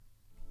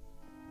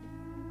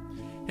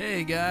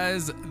Hey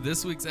guys,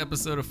 this week's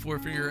episode of Four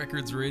Finger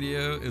Records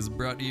Radio is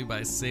brought to you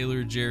by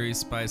Sailor Jerry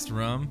Spiced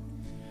Rum.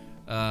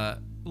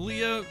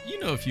 Leo, you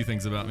know a few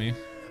things about me.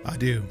 I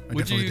do. I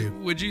definitely do.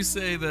 Would you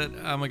say that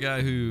I'm a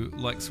guy who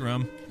likes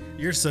rum?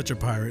 You're such a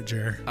pirate,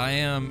 Jer. I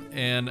am,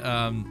 and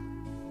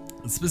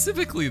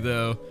specifically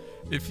though,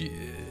 if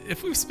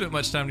we've spent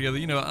much time together,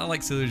 you know, I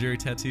like Sailor Jerry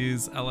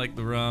tattoos. I like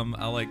the rum.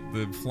 I like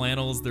the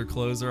flannels. Their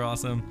clothes are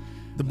awesome.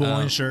 The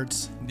bowling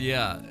shirts.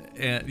 Yeah,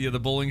 and the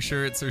bowling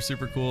shirts are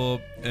super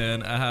cool.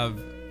 And I have,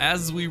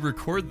 as we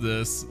record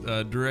this,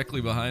 directly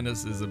behind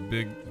us is a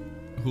big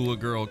Hula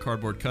Girl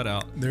cardboard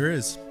cutout. There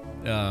is.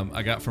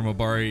 I got from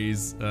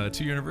Abari's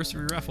 2-year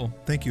anniversary raffle.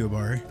 Thank you,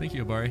 Abari. Thank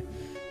you, Abari.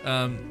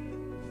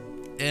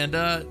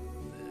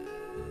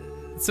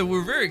 So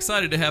we're very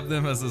excited to have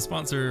them as a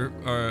sponsor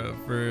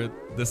for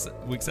this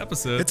week's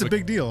episode. It's a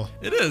big deal.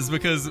 It is,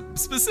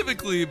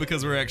 specifically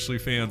because we're actually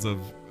fans of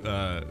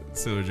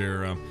Sailor Jerry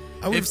rum.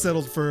 I would have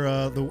settled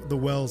for the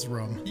Wells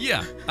rum.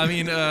 Yeah, I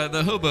mean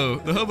the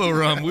hobo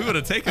rum. We would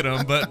have taken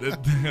them, but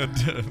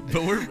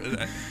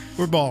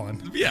we're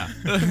balling. Yeah,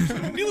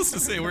 needless to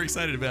say, we're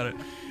excited about it.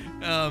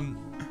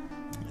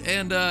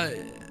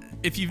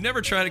 If you've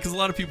never tried it, because a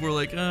lot of people are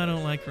like, I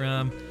don't like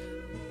rum.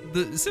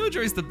 The Sailor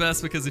Jerry's the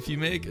best because if you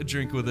make a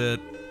drink with it,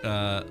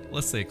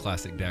 let's say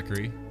classic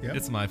daiquiri. Yep.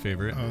 It's my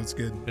favorite. Oh, it's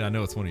good. Yeah, I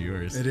know it's one of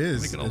yours. It is.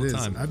 I make it all the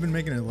time. I've been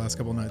making it the last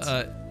couple nights.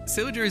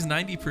 Sailor Jerry's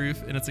 90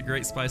 proof, and it's a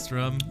great spiced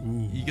rum.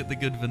 Ooh. You get the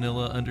good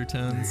vanilla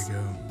undertones. There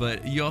you go.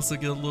 But you also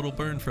get a little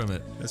burn from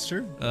it. That's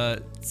true.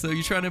 So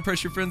you trying to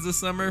impress your friends this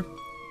summer?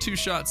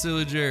 2-shot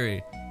Sailor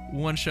Jerry,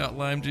 1-shot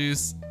lime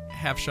juice,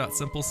 half-shot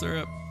simple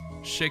syrup.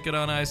 Shake it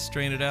on ice,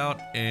 strain it out,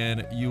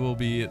 and you will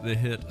be the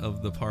hit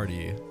of the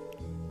party.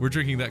 We're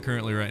drinking that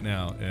currently right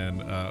now,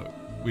 and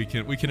we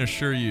can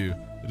assure you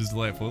it is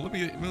delightful. Let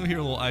me hear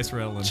a little ice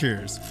rattling.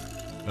 Cheers.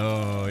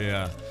 Oh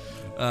yeah.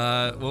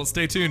 Well,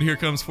 stay tuned. Here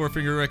comes Four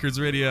Finger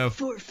Records Radio.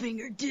 Four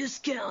Finger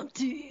Discount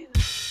Deal.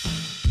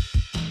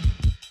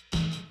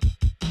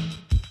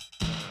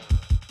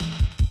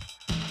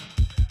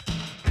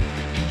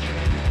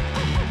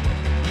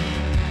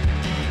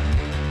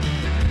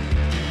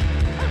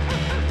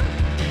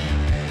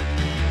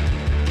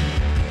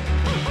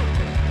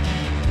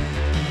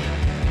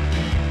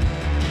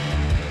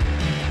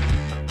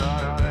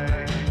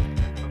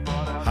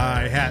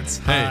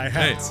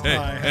 Hi-hats.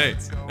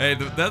 Hey,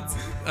 that's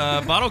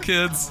Bottle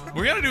Kids.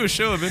 We're gonna do a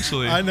show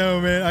eventually. I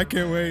know, man. I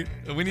can't wait.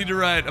 We need to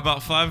write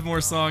about 5 more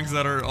songs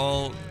that are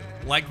all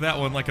like that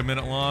one, like a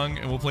minute long,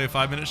 and we'll play a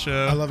 5-minute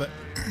show. I love it.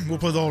 We'll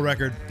play the whole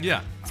record.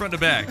 Yeah, front to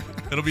back.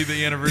 It'll be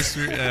the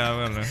anniversary. Yeah,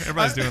 I don't know.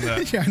 Everybody's doing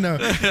that. Yeah, I know.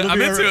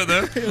 I'm into it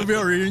though. It'll be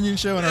our reunion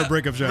show and our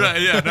breakup show.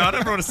 Right? Yeah. No, I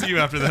never want to see you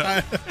after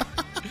that.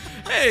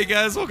 Hey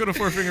guys, welcome to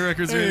Four Finger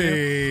Records Radio.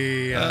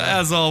 Hey.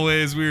 As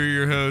always, we're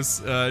your hosts,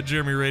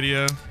 Jeremy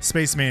Radio.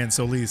 Spaceman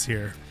Solis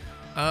here.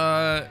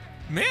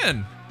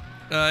 Man,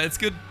 it's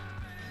good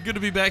to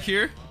be back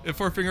here at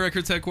Four Finger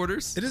Records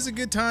headquarters. It is a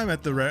good time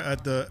at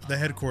the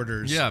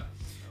headquarters. Yeah.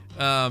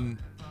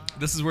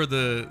 This is where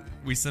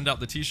we send out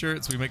the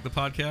T-shirts. We make the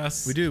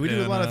podcasts. We do. We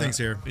do a lot of things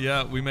here.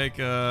 Yeah, we make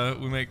a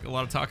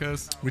lot of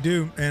tacos. We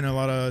do, and a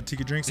lot of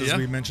tiki drinks, as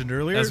we mentioned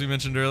earlier.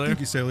 Thank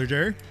you, Sailor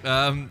Jerry.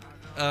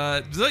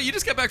 So you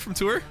just got back from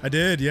tour? I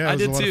did. Yeah, it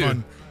was a lot of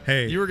fun.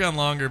 Hey, you were gone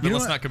longer, but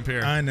let's not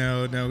compare. I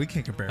know. No, we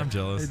can't compare. I'm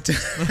jealous.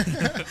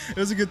 It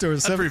was a good tour.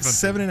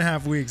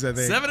 7.5 weeks, I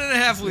think.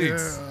 7.5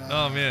 weeks.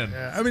 Oh man.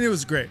 Yeah. I mean, it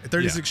was great.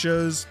 36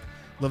 shows.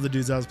 Love the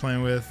dudes I was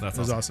playing with. It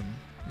was awesome.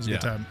 It was a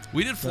good time.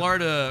 We did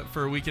Florida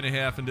for a week and a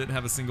half and didn't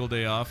have a single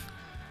day off.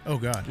 Oh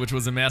God. Which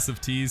was a massive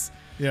tease.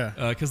 Yeah.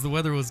 Because the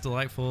weather was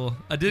delightful.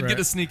 I did get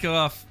to sneak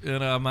off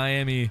in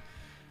Miami,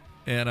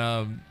 and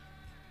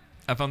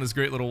I found this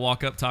great little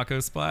walk-up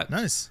taco spot.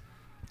 Nice.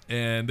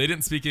 And they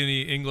didn't speak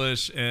any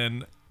English,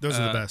 and those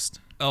are the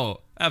best. Oh,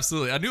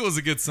 absolutely. I knew it was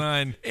a good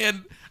sign,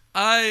 and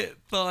I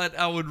thought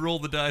I would roll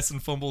the dice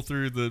and fumble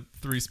through the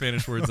 3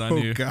 Spanish words I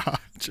knew. Oh God.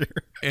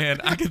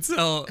 And I could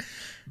tell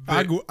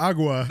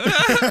agua.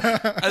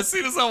 As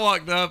soon as I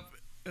walked up,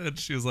 and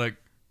she was like,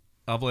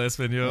 habla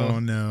español. Oh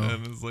no.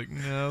 And I was like,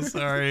 no,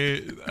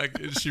 sorry.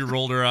 She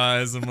rolled her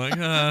eyes. I'm like,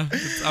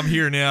 I'm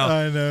here now.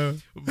 I know.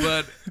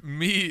 But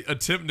me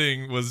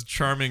attempting was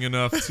charming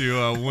enough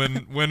to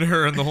win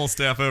her and the whole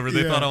staff over.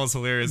 They thought I was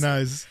hilarious.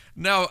 Nice.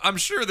 Now, I'm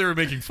sure they were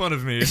making fun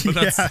of me, but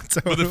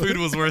but the food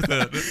was worth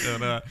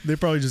it. And, they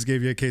probably just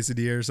gave you a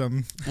quesadilla or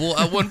something. Well,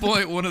 at one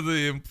point, one of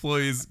the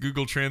employees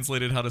Google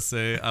translated how to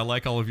say, "I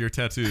like all of your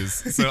tattoos."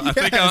 So I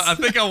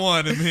think I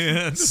won in the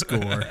end.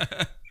 Score.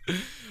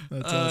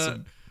 That's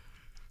awesome.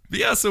 But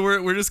yeah, so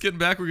we're just getting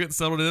back. We're getting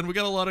settled in. We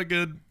got a lot of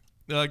good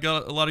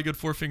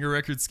Four Finger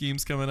Record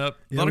schemes coming up.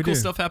 A lot of cool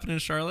stuff happening in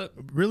Charlotte.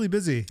 Really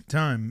busy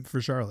time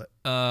for Charlotte.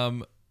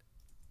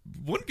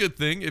 One good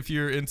thing if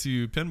you're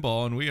into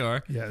pinball, and we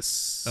are.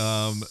 Yes.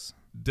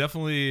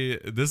 Definitely.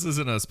 This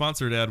isn't a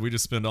sponsored ad. We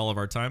just spend all of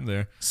our time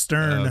there.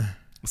 Stern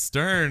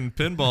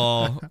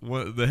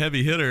Pinball, the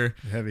heavy hitter,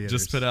 Heavy hitters.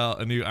 just put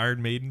out a new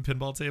Iron Maiden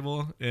pinball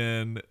table,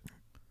 and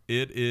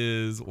It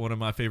is one of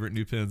my favorite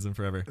new pins in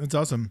forever. It's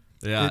awesome.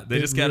 Yeah, they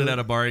just got it at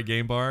a Bari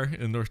Game Bar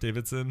in North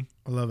Davidson.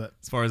 I love it.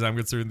 As far as I'm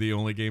concerned, the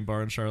only game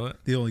bar in Charlotte.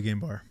 The only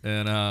game bar.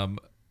 And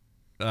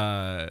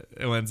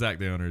when Zach,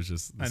 the owner, is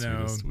just the I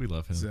know. sweetest. We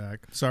love him. Zach.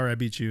 Sorry I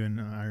beat you in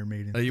Iron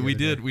Maiden. We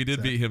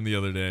did beat him the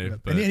other day. Yep.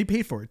 But, and he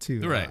paid for it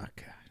too. Right. Oh,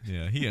 God.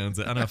 Yeah, he owns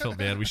it. I know I felt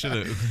bad. We should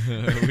have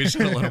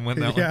let him win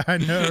that one. Yeah, I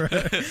know,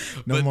 right?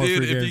 No But more dude,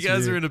 free if you games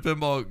guys for are into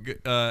pinball,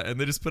 and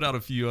they just put out a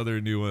few other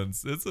new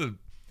ones,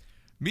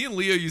 me and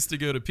Leo used to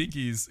go to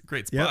Pinky's,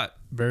 great spot. Yep.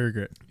 Very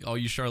good. All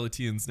you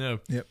Charlotteans know.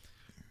 Yep.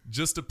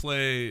 Just to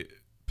play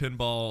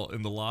pinball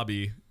in the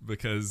lobby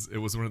because it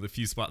was one of the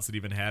few spots that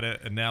even had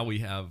it, and now we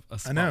have a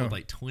spot with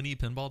like 20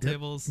 pinball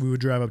tables. We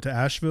would drive up to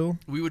Asheville.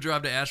 We would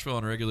drive to Asheville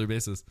on a regular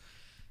basis.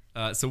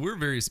 So we're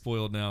very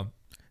spoiled now.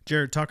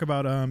 Jared, talk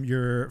about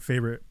your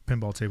favorite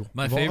pinball table.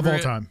 My favorite favorite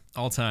of all time.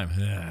 All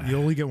time. You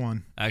only get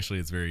one. Actually,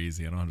 it's very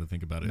easy. I don't have to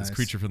think about it. Nice. It's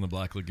Creature from the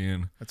Black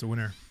Lagoon. That's a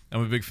winner.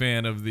 I'm a big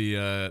fan of the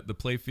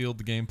playfield,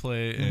 the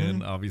gameplay,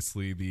 and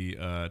obviously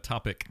the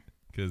topic,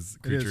 because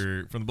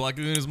Creature from the Black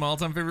Lagoon is my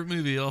all-time favorite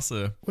movie.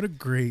 Also, what a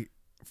great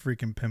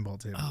freaking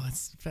pinball table! Oh,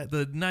 it's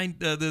the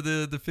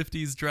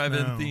 50s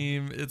drive-in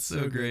theme. It's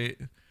so great.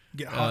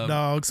 Get hot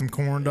dogs, some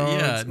corn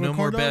dogs. Yeah, no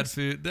more bad dogs?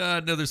 food.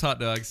 No, there's hot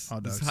dogs.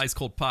 Hot dogs. It's ice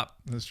cold pop.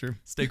 That's true.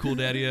 Stay cool,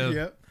 Daddy-O.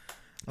 Yep.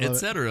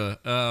 Etc.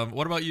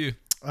 What about you?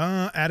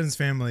 Addams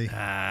Family. You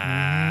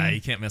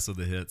can't mess with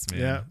the hits, man.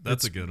 Yeah,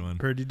 that's a good one.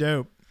 Pretty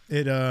dope.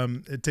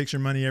 It takes your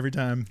money every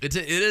time. It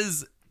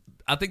is.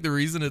 I think the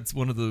reason it's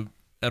one of the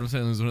Addams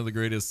Family is one of the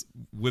greatest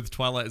with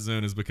Twilight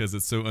Zone is because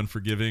it's so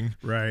unforgiving.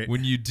 Right.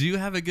 When you do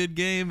have a good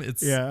game,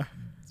 it's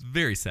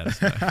very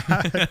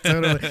satisfying.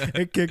 Totally.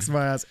 It kicks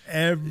my ass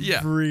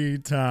every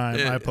time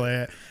I play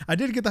it. I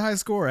did get the high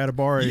score at a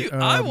bar.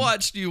 I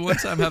watched you one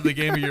time have the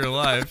game of your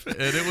life, and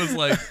it was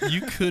like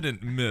you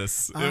couldn't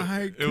miss.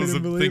 It was a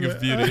thing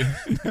of beauty.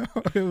 No,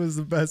 it was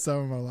the best time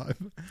of my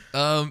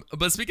life.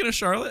 But speaking of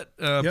Charlotte,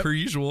 per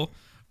usual,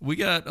 we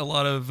got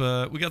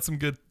we got some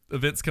good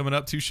events coming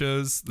up. 2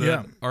 shows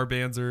that our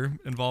bands are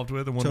involved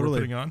with, and one we're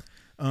putting on.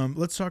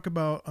 Let's talk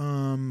about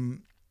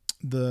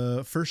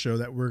the first show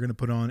that we're going to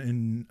put on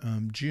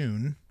in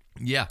June.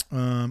 Yeah.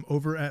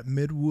 Over at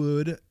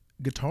Midwood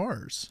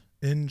Guitars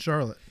in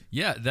Charlotte.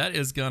 Yeah, that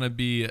is going to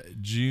be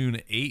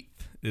June 8th.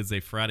 Is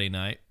a Friday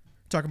night.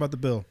 Talk about the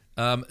bill.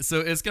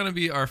 So it's going to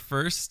be our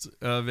first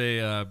of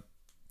a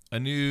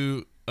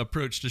new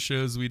approach to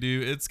shows we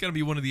do. It's going to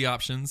be one of the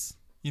options.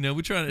 You know,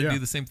 we try to do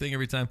the same thing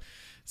every time.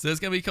 So it's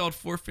going to be called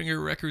Four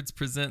Finger Records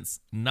Presents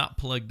Not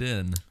Plugged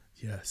In.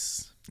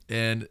 Yes.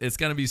 And it's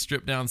going to be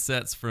stripped down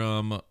sets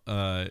from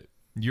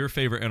your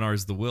favorite and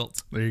ours, The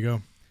Wilt. There you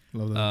go.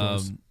 Love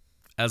that.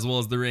 As well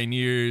as the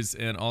Rainiers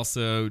and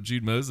also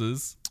Jude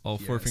Moses, all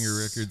Four Finger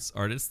Records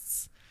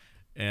artists.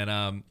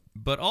 And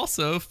but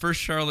also first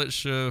Charlotte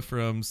show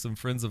from some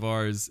friends of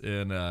ours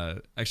and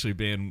actually a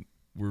band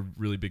we're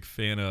really big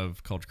fan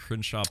of called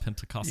Crenshaw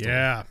Pentecostal.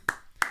 Yeah.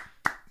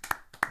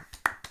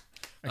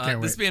 I can't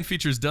wait. This band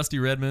features Dusty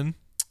Redman.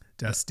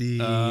 Dusty.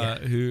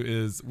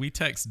 We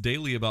text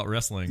daily about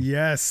wrestling.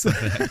 Yes.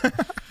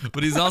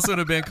 But he's also in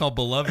a band called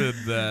Beloved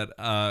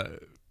that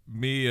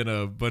me and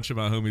a bunch of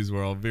my homies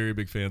were all very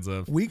big fans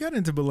of. We got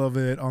into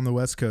Beloved on the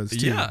West Coast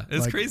too. Yeah,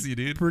 it's crazy,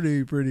 dude.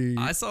 Pretty.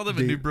 I saw them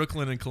in New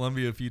Brooklyn and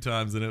Columbia a few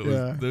times, and it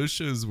was those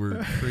shows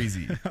were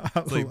crazy.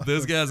 It's like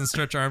those guys and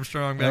Stretch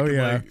Armstrong back in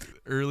like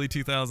early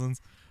 2000s.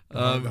 The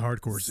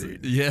hardcore scene.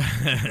 Yeah.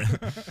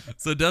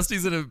 So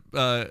Dusty's in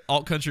a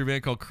alt country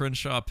band called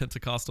Crenshaw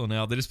Pentecostal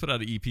now. They just put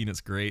out an EP and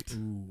it's great.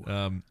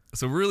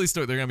 So we're really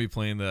stoked they're gonna be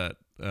playing that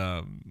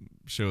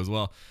show as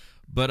well.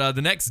 But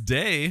the next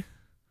day.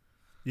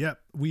 Yep.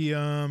 We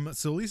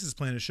so Lisa's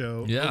playing a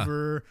show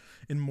over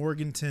in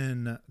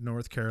Morganton,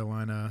 North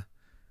Carolina,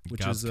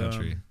 which God's is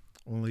country.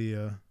 Only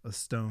a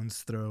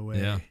stone's throw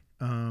away.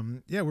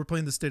 Yeah. We're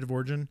playing the State of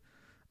Origin.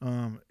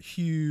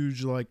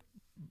 Huge like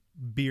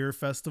beer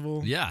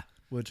festival. Yeah.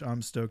 Which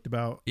I'm stoked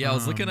about. Yeah, I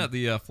was looking at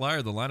the flyer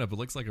of the lineup. It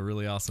looks like a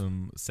really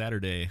awesome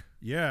Saturday.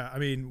 Yeah, I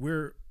mean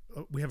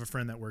we have a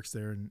friend that works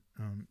there, and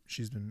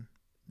she's been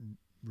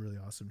really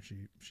awesome.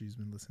 She's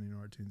been listening to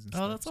our tunes and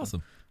stuff. Oh, that's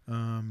awesome.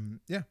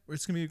 Yeah,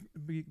 it's gonna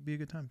be a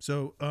good time.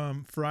 So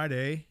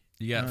Friday.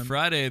 You got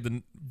Friday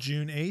the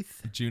June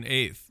 8th. June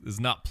 8th is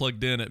Not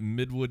Plugged In at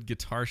Midwood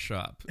Guitar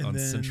Shop on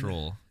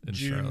Central in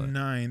Charlotte. June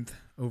 9th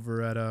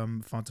over at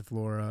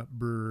Fontaflora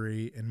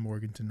Brewery in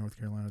Morganton, North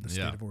Carolina, the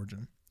State of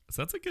Origin.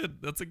 So that's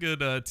a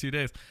good 2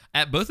 days.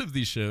 At both of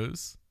these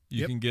shows,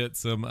 you can get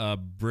some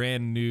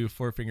brand new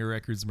Four Finger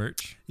Records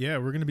merch. Yeah,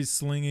 we're gonna be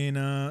slinging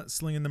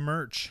the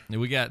merch.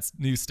 And we got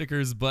new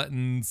stickers,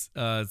 buttons,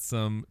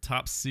 some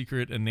top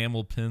secret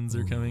enamel pins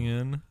are coming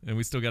in, and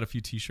we still got a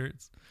few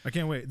T-shirts. I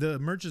can't wait. The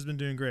merch has been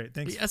doing great.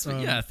 Thanks. Yes,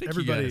 thank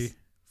everybody you guys.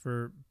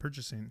 for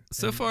purchasing.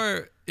 So And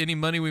far, any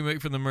money we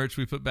make from the merch,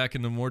 we put back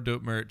into more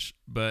dope merch.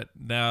 But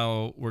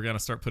now we're gonna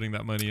start putting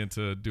that money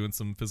into doing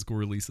some physical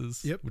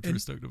releases, Yep, which and we're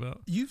stoked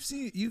about.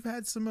 you've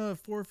had some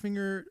Four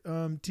Finger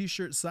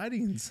t-shirt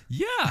sightings.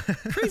 Yeah,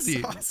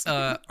 crazy. That's awesome.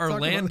 Talk about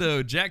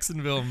Orlando,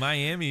 Jacksonville,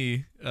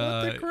 Miami,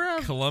 the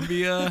crap?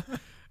 Columbia,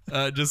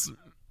 just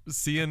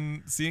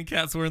seeing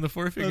cats wearing the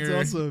Four Finger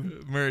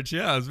awesome. merch.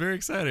 Yeah, it was very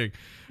exciting.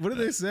 What do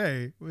they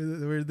say?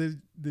 Where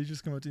they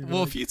just come up to you? and be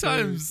Well, a like, few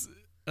times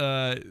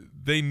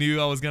they knew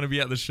I was gonna be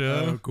at the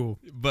show. Oh, cool.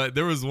 But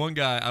there was one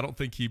guy, I don't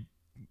think he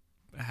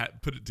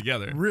had put it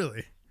together.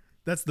 Really?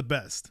 That's the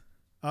best.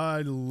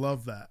 I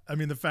love that. I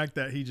mean, the fact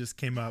that he just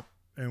came up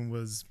and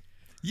was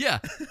Yeah,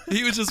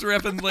 he was just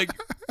repping like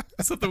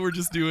something we're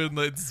just doing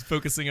that's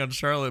focusing on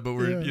Charlotte, but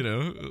we're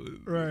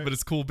Right. but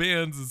it's cool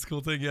bands, it's a cool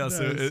thing. Yeah,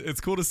 so Nice.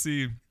 it's cool to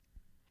see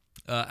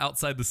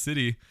outside the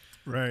city.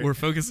 right. We're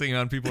focusing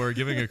on people who are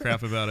giving a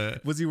crap about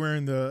it. Was he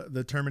wearing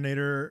the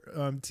Terminator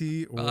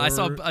tee? Or I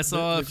saw the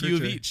a few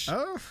of creature? each.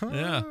 Oh,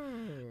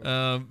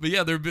 Yeah. But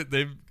yeah,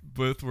 they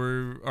both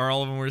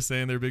all of them were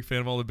saying they're a big fan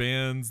of all the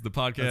bands, the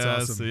podcast.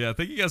 awesome. So yeah,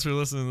 thank you guys for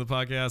listening to the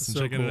podcast and So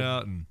checking it cool.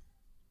 out. And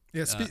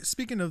Yeah.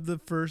 Speaking of the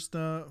first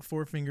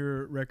Four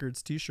Finger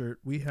Records T-shirt,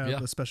 we have Yeah.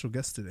 a special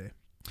guest today.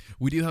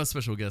 we do have a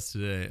special guest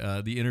today.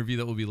 The interview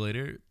that will be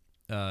later,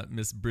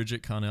 Miss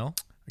Bridget Connell,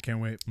 I can't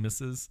wait.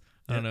 Mrs.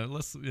 I don't know.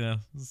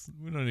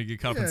 We don't need to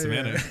get caught up in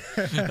Yeah,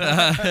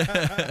 semantics.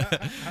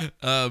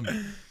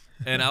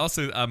 And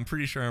I'm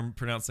pretty sure I'm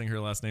pronouncing her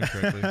last name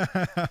correctly.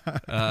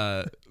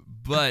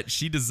 But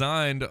she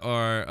designed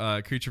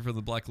our Creature from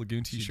the Black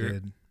Lagoon She t-shirt.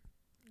 did.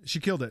 She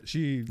killed it.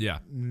 She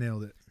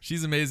nailed it.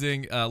 She's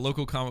amazing,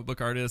 local comic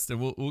book artist, and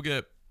we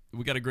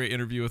got a great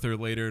interview with her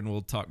later, and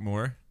we'll talk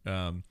more.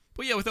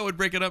 But yeah, we thought we'd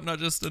break it up, not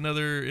just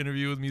another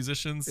interview with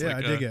musicians. Yeah,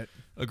 like I dig it.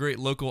 A great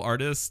local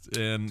artist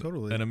and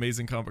Totally. an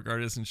amazing comic book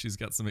artist, and she's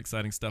got some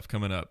exciting stuff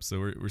coming up. So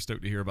we're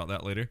stoked to hear about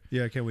that later.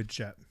 Yeah, I can't wait to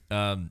chat.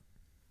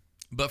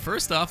 But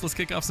first off, let's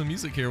kick off some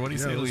music here. What do you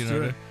say, let's do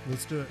Leonardo? it.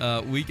 Let's do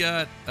it. We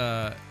got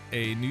a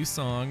new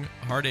song,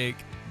 Heartache,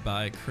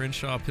 by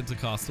Crenshaw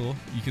Pentecostal.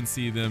 You can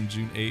see them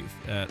June 8th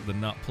at the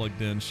Not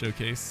Plugged In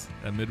showcase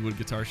at Midwood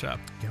Guitar Shop.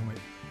 Can't wait.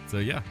 So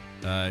yeah,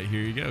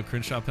 here you go.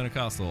 Crenshaw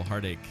Pentecostal,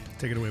 Heartache.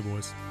 Take it away,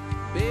 boys.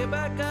 Babe,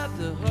 I got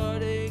the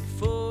heartache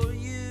for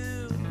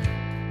you.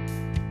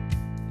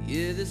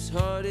 Yeah, this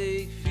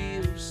heartache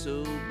feels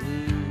so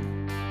blue.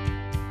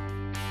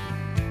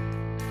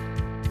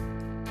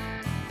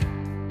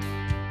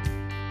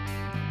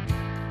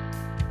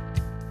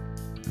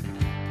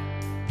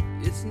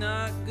 It's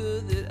not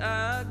good that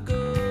I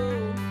go,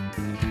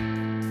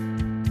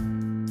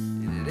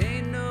 and it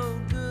ain't no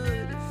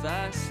good if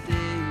I stay.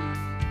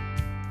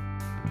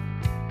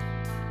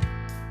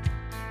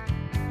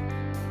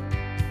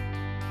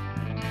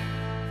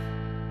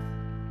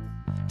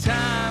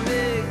 Time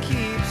it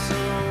keeps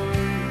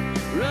on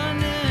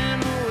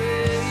running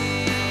away,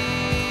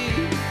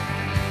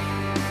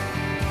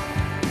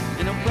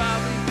 and I'll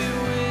probably be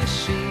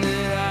wishing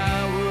that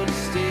I would have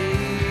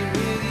stayed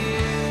with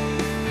you.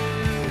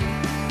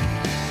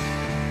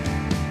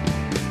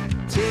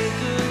 Take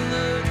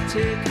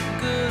a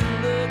good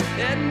look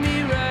at me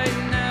right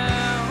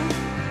now.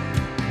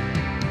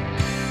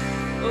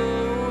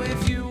 Oh,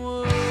 if you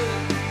would.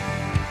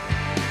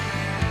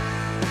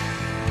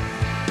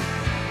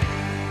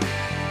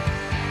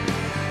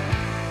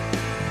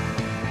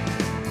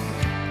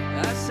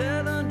 I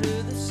sat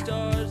under the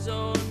stars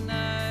all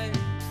night.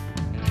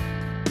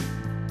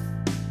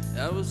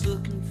 I was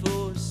looking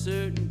for a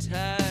certain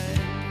type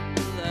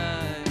of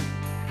life.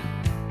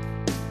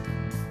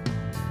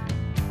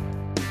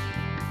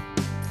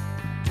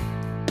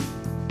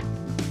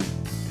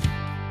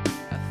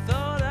 I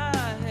thought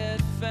I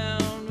had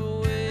found a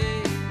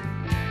way,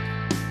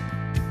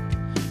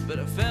 but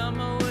I found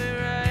my way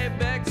right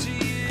back to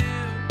you.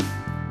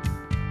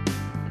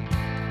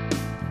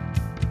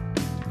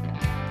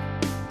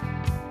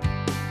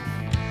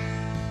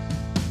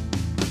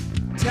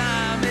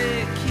 Time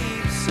it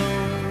keeps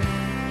on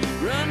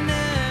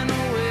running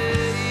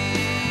away,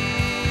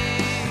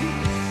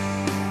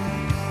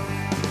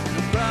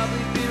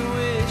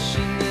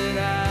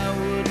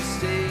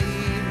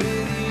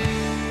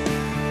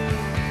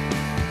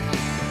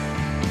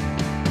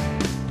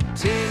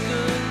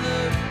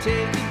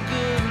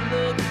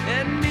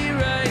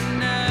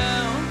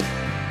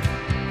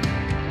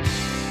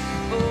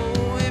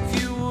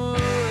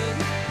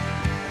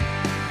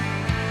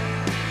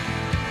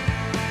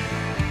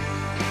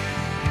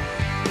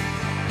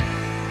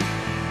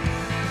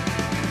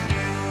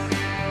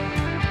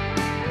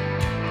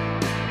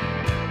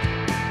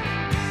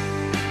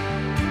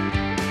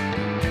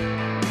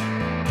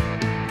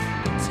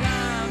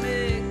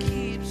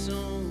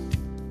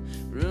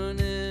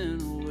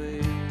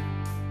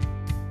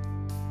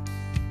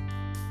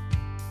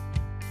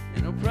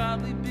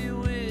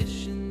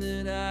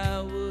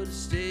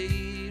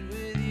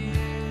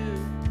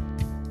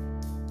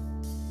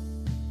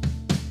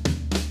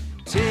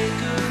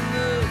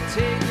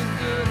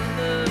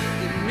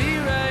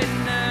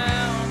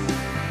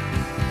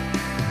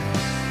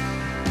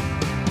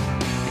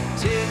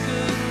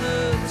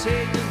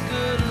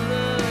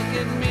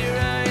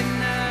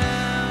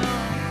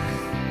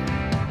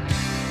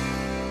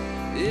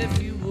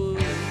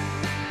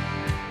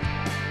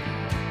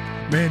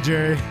 Man,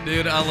 Jerry,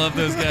 Dude, I love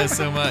those guys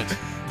so much.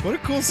 what a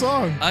cool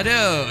song. I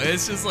know.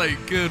 It's just like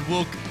good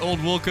old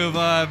Wilco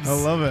vibes. I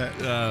love it.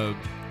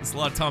 There's a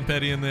lot of Tom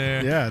Petty in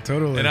there. Yeah,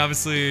 totally. And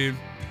obviously,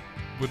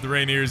 with the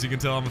Rainiers, you can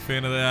tell I'm a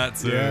fan of that.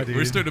 So Yeah, dude.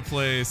 we're starting to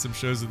play some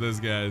shows with those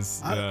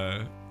guys.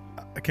 I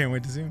can't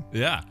wait to see him.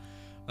 Yeah.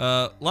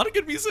 A lot of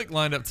good music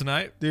lined up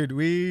tonight. Dude,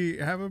 we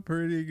have a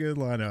pretty good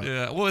lineup.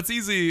 Yeah. Well, it's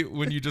easy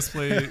when you just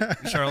play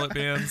Charlotte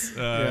bands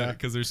Yeah.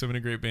 because there's so many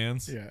great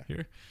bands Yeah.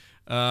 here.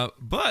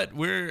 But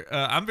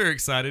I'm very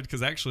excited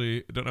because actually,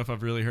 I don't know if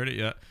I've really heard it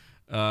yet,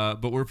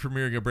 but we're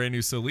premiering a brand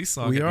new Solis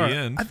song We at are. the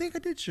end. I think I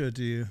did show it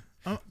to you.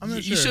 I'm not sure.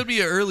 You showed me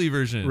an early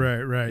version.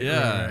 Right.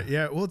 Yeah. Right.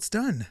 Yeah. Well, it's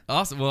done.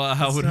 Awesome. Well, I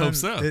It's would done. hope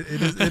so.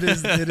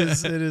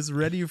 It is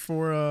ready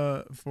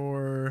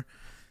for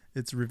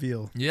its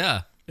reveal.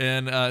 Yeah.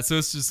 And so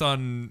it's just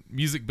on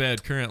Music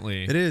Bed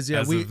currently. It is, yeah.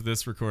 As of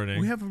this recording.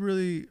 We have a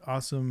really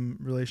awesome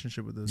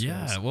relationship with those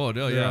guys. Yeah. Well,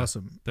 no, They're yeah.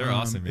 awesome. They're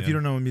awesome. If man. you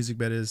don't know what Music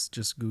Bed is,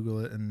 just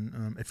Google it.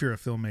 And if you're a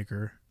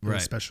filmmaker, Right.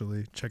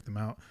 especially, check them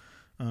out.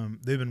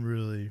 They've been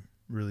really,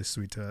 really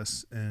sweet to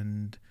us.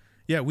 And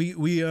yeah, we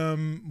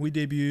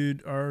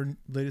debuted our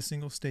latest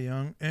single, "Stay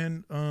Young,"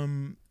 and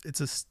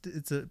it's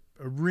a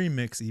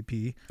remix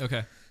EP.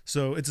 Okay.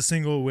 So it's a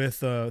single with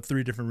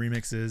 3 different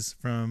remixes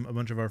from a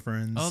bunch of our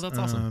friends. Oh, that's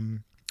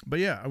awesome. But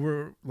yeah,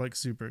 we're like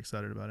super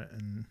excited about it,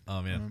 and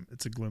Oh, man.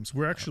 it's a glimpse.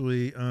 We're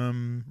actually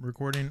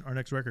recording our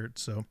next record,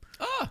 so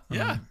Oh,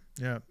 yeah.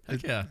 yeah.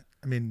 Heck yeah.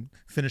 I mean,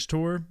 finish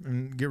tour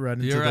and get right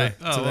into You're right.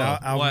 the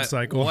album why,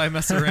 cycle. Why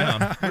mess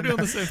around? We're doing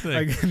the same thing.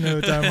 I get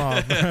no time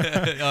off.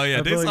 Oh, yeah.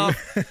 I feel Days like-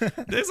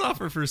 off. Days off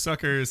are for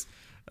suckers.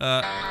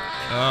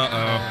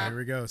 Uh-oh. Here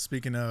we go.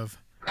 Speaking of,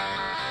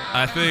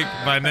 I think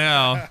by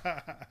now,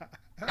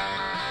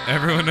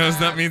 everyone knows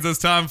that means it's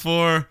time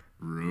for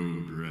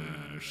Road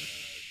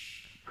Rash.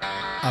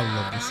 I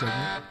love this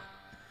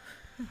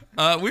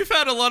segment. We've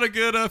had a lot of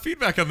good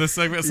feedback on this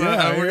segment, so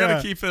Yeah, we're yeah.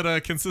 gonna keep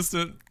it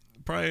consistent,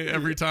 probably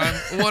every time.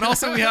 Well, and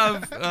also we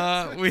have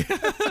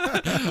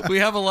we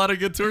have a lot of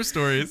good tour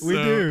stories. We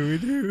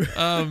do.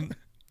 I'm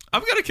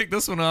gonna kick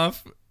this one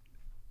off.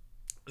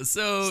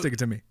 So Stick it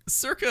to me.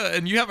 circa,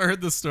 and you haven't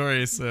heard this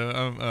story, so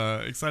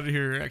I'm excited to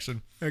hear your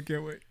reaction. I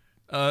can't wait.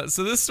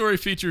 So this story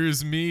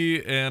features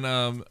me,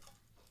 and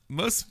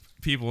most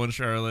people in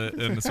Charlotte,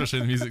 and especially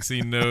in the music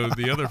scene, know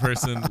the other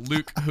person,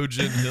 Luke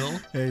Hojin Hill.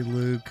 Hey,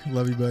 Luke.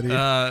 Love you, buddy.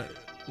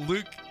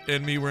 Luke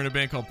and me were in a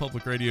band called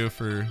Public Radio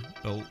for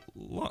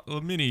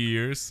many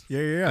years.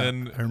 Yeah.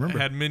 And I remember.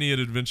 had many an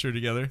adventure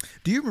together.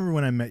 Do you remember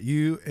when I met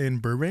you in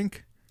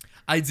Burbank?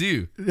 I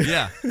do.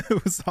 Yeah.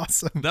 It was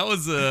awesome. That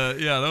was a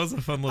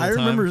fun little I time.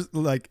 remember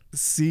like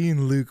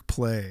seeing Luke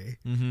play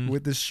Mhm.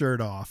 with his shirt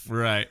off.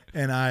 Right.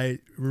 And I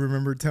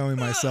remember telling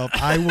myself,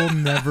 I will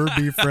never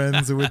be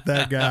friends with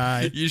that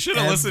guy. You should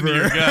have listened to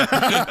ever. your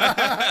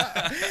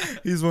gut.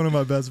 He's one of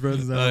my best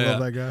friends, and I Oh,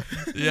 love yeah. that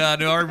guy. Yeah,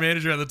 no, our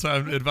manager at the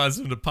time advised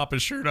him to pop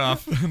his shirt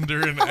off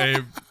during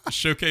a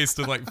showcase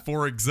to like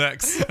 4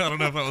 execs. I don't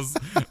know if that was.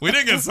 We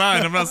didn't get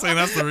signed. I'm not saying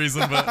that's the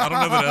reason, but I don't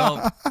know that it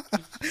helped.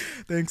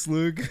 Thanks,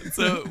 Luke.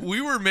 So we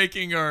were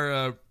making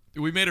our.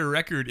 We made a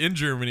record in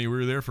Germany. We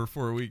were there for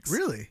 4 weeks.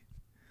 Really?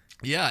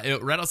 Yeah,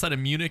 right outside of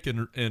Munich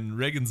and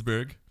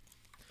Regensburg.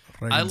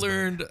 I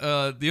learned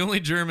the only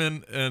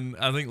German, and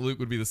I think Luke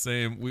would be the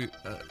same.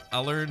 I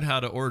learned how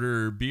to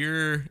order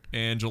beer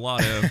and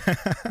gelato,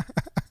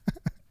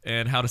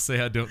 and how to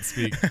say I don't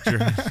speak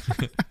German.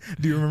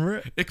 Do you remember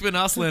it? Ich bin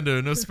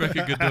Ausländer, no spreche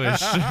gut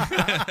Deutsch.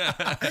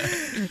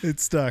 It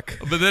stuck.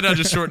 But then I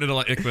just shortened it to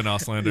like Ich bin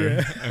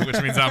Ausländer, which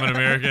means I'm an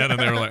American, and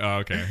they were like, "Oh,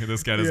 okay,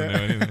 this guy doesn't Yeah.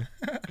 know anything."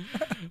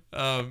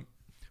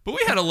 But we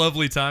had a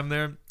lovely time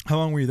there. How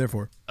long were you there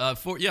for?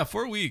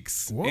 4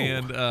 weeks, Whoa.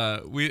 and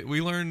we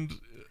learned.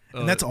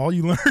 And that's all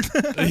you learned?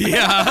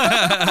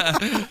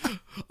 Yeah.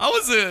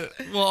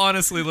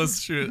 Honestly,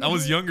 let's shoot. I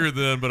was younger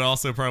then, but I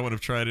also probably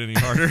wouldn't have tried any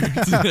harder.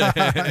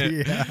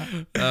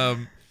 Yeah.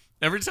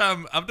 Every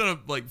time I've done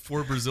like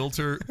 4 Brazil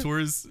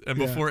tours, and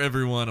Yeah. before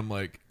every one, I'm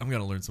like, I'm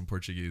gonna learn some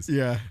Portuguese.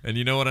 Yeah. And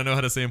you know what I know how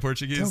to say in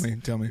Portuguese?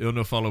 Tell me. Eu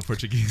não falo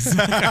Portuguese.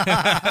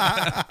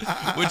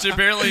 Which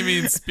apparently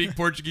means speak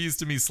Portuguese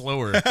to me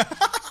slower.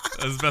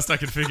 As best I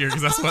could figure,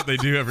 because that's what they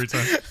do every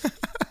time.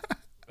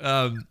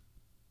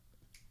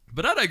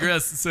 But I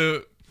digress.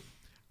 So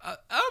I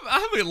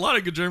have a lot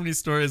of good Germany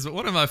stories, but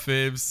one of my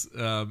faves,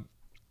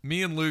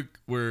 me and Luke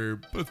were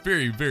both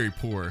very, very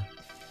poor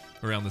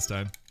around this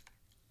time.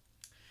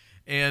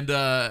 And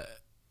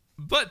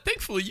but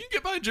thankfully you can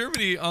get by in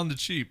Germany on the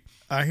cheap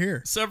I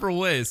hear. several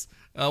ways.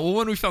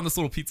 One, we found this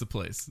little pizza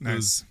place. It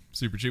was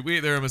super cheap. We ate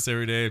there almost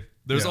every day.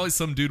 There's Yeah. always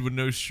some dude with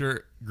no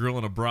shirt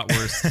grilling a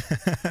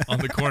bratwurst on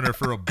the corner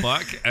for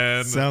 $1,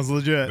 and Sounds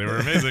legit. they were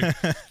amazing.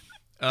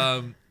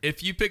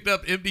 If you picked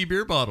up empty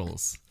beer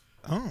bottles,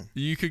 Oh.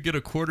 you could get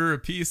a quarter a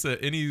piece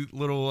at any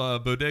little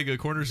bodega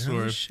corner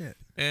store, shit.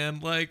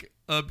 and like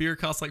a beer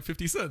costs like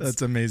 50 cents.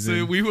 That's amazing.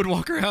 So we would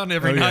walk around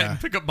every Oh, night yeah. and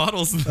pick up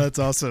bottles. That's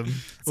awesome.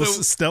 Well,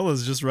 So-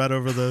 Stella's just right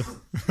over the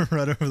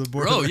right over the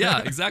border. Oh there. yeah,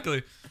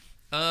 exactly.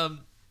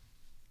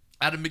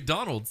 at a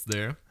McDonald's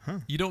there,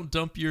 you don't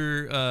dump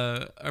your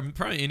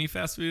probably any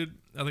fast food.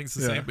 I think it's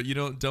the same, but you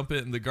don't dump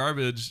it in the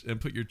garbage and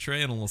put your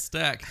tray in a little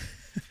stack.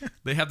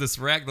 They have this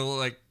rack that look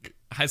like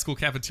high school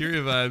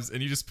cafeteria vibes,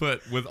 and you just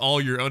put with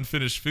all your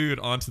unfinished food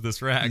onto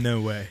this rack.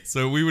 No way.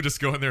 So we would just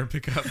go in there and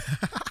pick up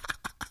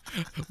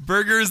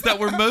burgers that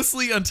were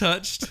mostly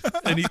untouched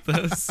and eat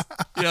those.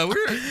 Yeah,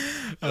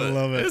 I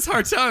love it. It's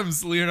hard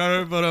times,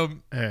 Leonardo, but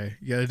Hey,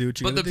 you gotta do what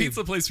you but gotta the do.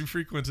 pizza place we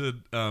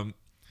frequented,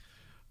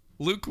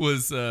 Luke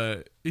was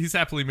he's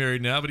happily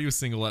married now, but he was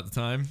single at the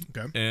time.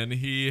 Okay. And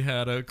he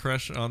had a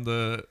crush on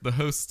the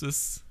host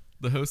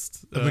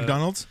Of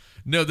McDonald's?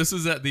 No, this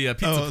was at the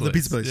pizza place. Oh, the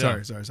pizza place.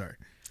 Yeah. Sorry.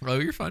 Oh,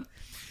 you're fine.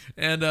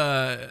 And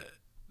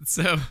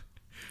so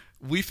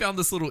we found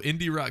this little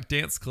indie rock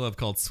dance club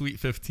called Sweet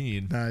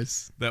 15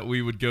 Nice. that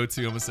we would go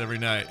to almost every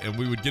night, and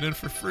we would get in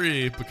for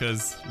free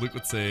because Luke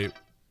would say,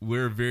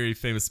 "We're a very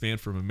famous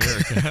band from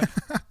America."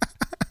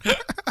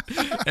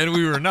 And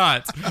we were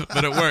not,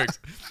 but it worked.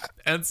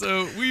 And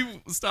so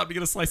we stopped to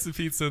get a slice of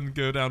pizza and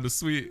go down to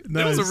Sweet. It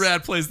was a Nice.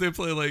 rad place. They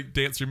play like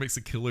Dance Remix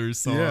of Killers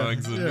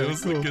songs, and it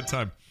was a cool. good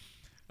time.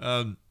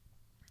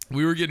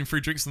 We were getting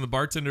free drinks from the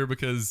bartender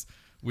because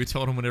we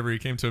told him whenever he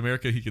came to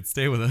America he could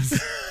stay with us.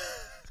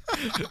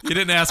 He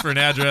didn't ask for an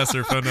address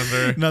or phone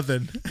number.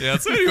 Nothing. Yeah.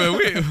 So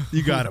anyway,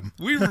 You got him.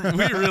 we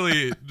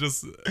really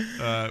just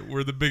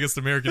were the biggest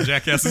American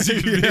jackasses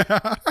you could be.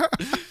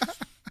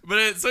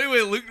 But so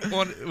anyway, Luke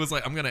was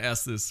like, "I'm gonna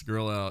ask this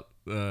girl out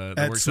that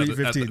At works Sweet at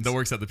the 15's. that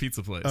works at the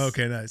pizza place.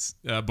 Okay, nice.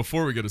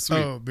 Before we go to Sweet."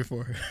 Oh,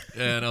 before.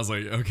 And I was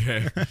like,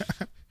 "Okay."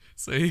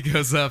 So he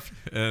goes up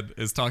and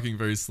is talking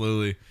very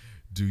slowly.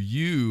 "Do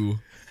you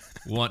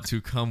want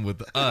to come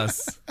with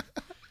us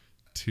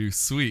to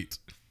Sweet?"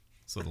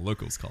 So the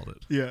locals called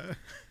it. Yeah.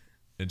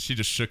 And she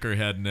just shook her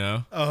head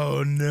no.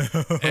 Oh no.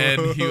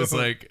 And he was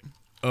like,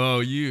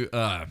 "Oh, you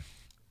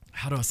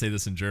how do I say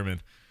this in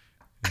German?"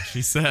 And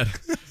she said,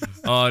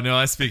 "Oh no,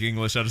 I speak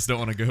English. I just don't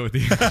want to go with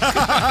you."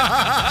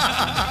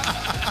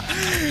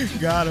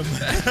 Got him.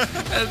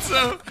 And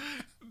so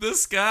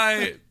this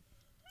guy,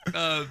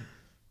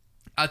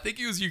 I think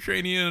he was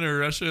Ukrainian or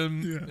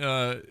Russian.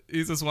 Yeah.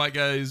 He's this white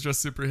guy. He's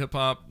dressed super hip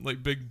hop,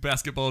 like big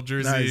basketball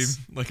jersey, Nice.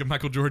 like a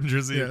Michael Jordan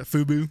jersey. Yeah,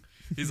 FUBU.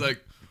 He's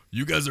like,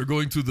 "You guys are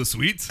going to the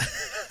Suite?"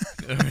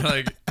 And we're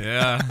like,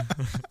 "Yeah."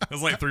 It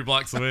was like 3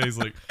 blocks away. He's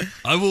like,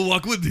 "I will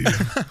walk with you."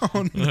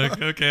 Oh no.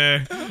 Like,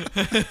 okay.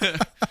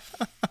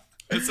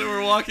 And so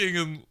we're walking,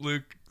 and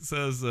Luke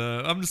says,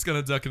 "I'm just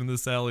gonna duck into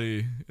this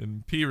alley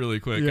and pee really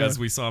quick," Yeah. as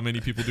we saw many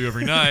people do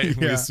every night.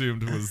 We Yeah.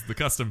 assumed was the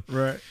custom.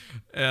 Right.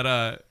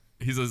 And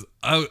he says,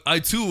 I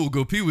too will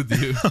go pee with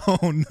you."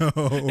 Oh no.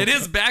 And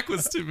his back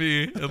was to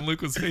me, and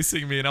Luke was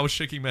facing me, and I was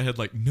shaking my head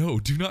like, "No,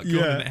 do not go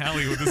Yeah. in an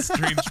alley with this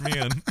strange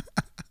man."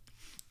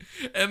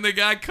 And the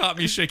guy caught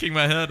me shaking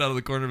my head out of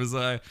the corner of his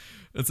eye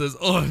and says,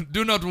 "Oh,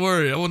 do not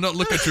worry. I will not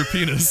look at your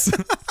penis."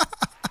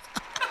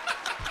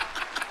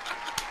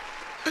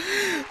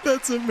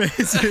 That's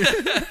amazing.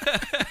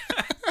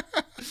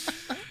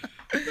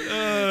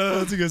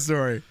 That's a good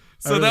story.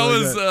 So that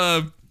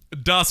was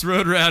Das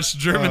Road Rash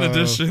German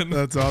edition.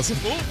 That's awesome.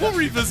 We'll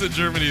revisit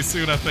Germany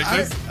soon, I think.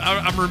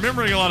 I'm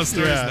remembering a lot of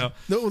stories now.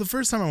 The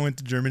first time I went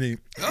to Germany,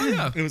 Oh,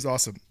 yeah. it was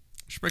awesome.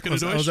 Sprechen I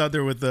Sie was Deutsch? out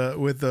there with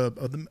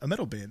a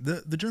metal band.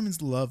 The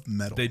Germans love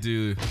metal. They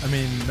do. I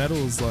mean, metal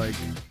is like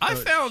I a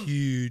found-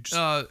 huge.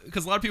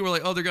 Because a lot of people were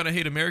like, "Oh, they're going to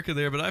hate America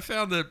there," but I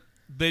found that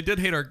they did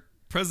hate our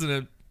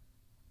president.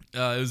 It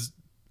was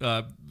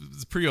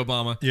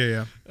pre-Obama.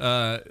 yeah.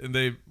 And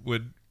they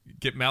would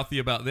get mouthy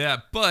about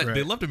that, but Right.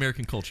 they loved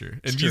American culture and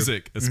It's true.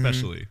 music,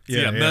 especially. So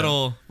Yeah, yeah.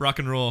 metal, rock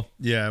and roll.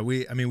 Yeah,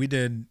 we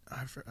did.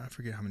 I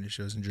forget how many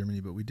shows in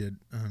Germany, but we did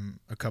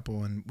a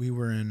couple, and we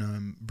were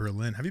in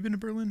Berlin. Have you been to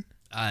Berlin?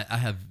 I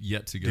have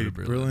yet to go to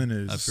Dude, Berlin.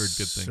 is I've heard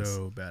good things.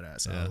 so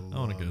badass. Yeah, I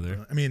wanna go love there.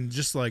 Berlin. I mean,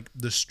 just like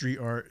the street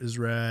art is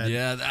rad.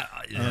 Yeah,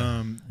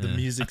 The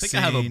music I think I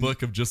have a scene.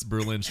 book of just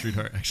Berlin street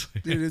art,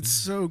 actually. Dude, it's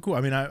so cool.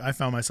 I mean, I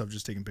found myself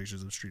just taking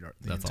pictures of street art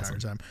the That's entire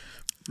awesome. time.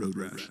 Road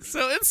rash.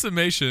 So, in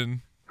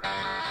summation,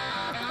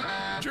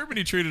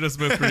 Germany treated us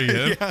both pretty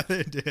good. Yeah,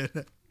 they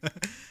did.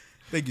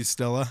 Thank you,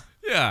 Stella.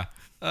 Yeah.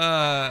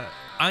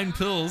 Ein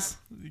Pils.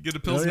 You get a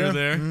Pilsner yeah.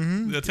 there.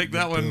 Mhm. Yeah, take Good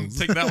that one. pills.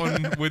 Take that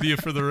one with you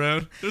for the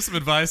road. There's some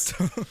advice.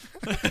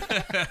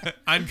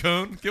 Ein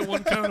Cone. Get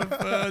 1 cone of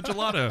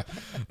gelato.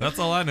 That's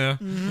all I know.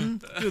 Dude,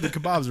 the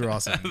kebabs are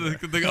awesome.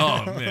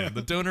 Oh man,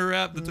 the donor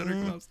wrap, the donor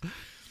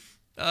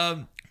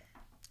kebabs.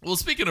 Well,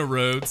 speaking of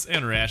roads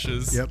and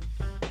rashes, Yep.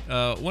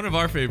 one of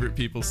our favorite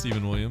people,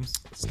 Stephen Williams.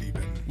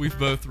 Steven. We've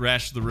both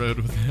rashed the road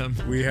with him.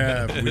 We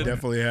have. We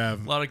definitely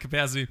have. A lot of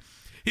capacity.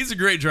 He's a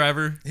great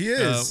driver. He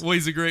is. Well,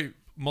 he's a great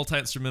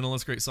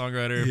multi-instrumentalist, great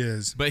songwriter. He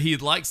is. But he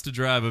likes to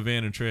drive a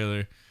van and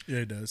trailer. Yeah,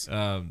 he does.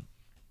 Uh,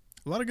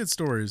 A lot of good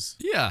stories.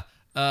 Yeah.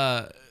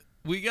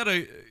 We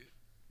gotta.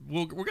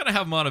 We're gonna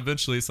have him on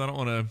eventually, so I don't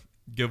want to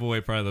give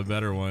away probably the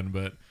better one.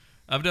 But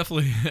I've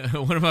definitely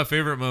one of my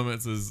favorite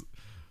moments is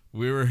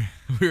we were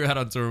out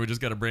on tour. We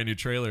just got a brand new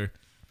trailer,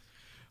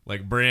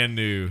 like brand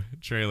new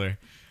trailer,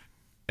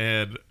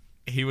 and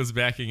he was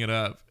backing it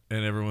up,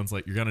 and everyone's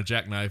like, "You're gonna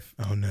jackknife."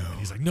 Oh no. And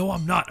he's like, "No,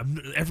 I'm not.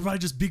 Everybody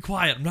just be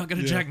quiet. I'm not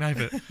gonna jackknife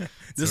it."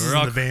 This So is we're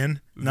all- the van.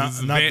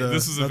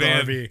 This is a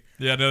van. RV.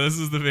 Yeah, no, this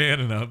is the van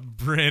in a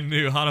brand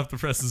new, hot off the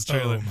presses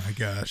trailer. Oh my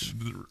gosh.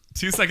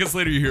 2 seconds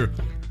later, you hear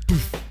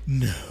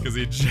No. because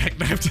he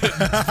jackknifed it,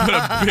 and put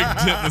a big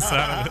dent in the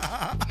side of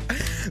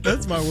it.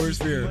 That's my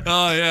worst fear.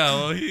 Oh yeah,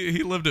 well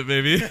he lived it,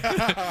 baby.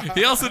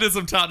 He also did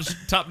some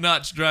top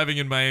notch driving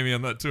in Miami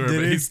on that tour, Did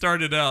but he? he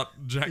started out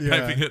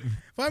jackknifing it.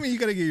 Well, I mean, you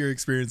got to get your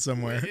experience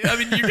somewhere. I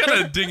mean, you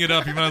gotta ding it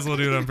up. You might as well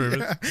do it on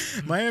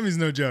purpose. Miami's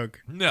no joke.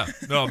 No,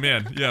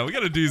 man, yeah, we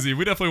got a doozy.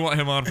 We definitely want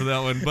him on for that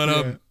one. But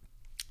Yeah.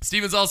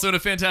 Steven's also in a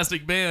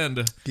fantastic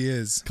band He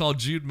is. called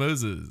Jude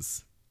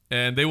Moses,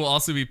 and they will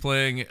also be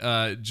playing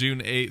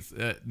June 8th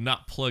at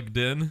Not Plugged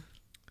In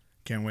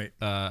Can't wait.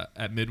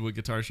 at Midwood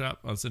Guitar Shop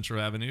on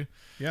Central Avenue.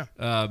 Yeah.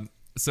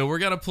 So we're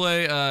gonna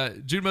play.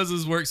 Jude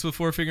Moses works with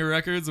Four Finger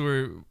Records.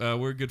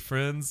 We're good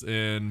friends,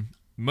 and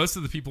most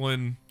of the people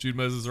in Jude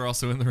Moses are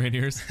also in the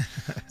Rainiers.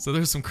 So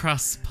there's some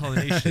cross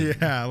pollination.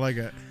 Yeah, I like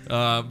it.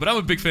 But I'm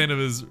a big fan of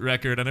his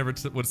record. I never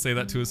would say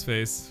that to his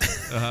face,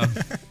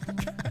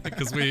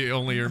 because we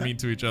only are mean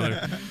to each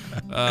other.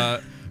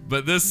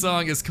 But this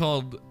song is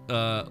called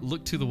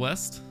 "Look to the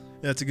West."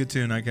 That's a good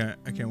tune. I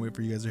can't wait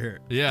for you guys to hear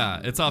it. Yeah,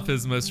 it's off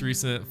his most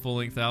recent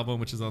full-length album,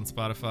 which is on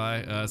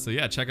Spotify. So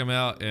yeah, check him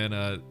out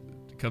and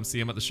come see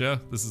him at the show.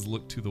 This is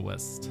 "Look to the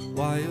West."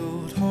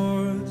 Wild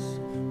horse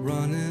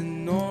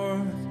running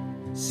north,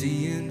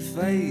 seeing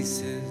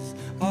faces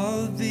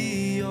of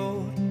the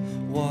old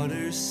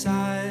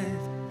waterside,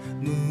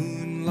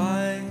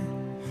 moonlight,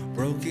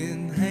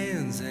 broken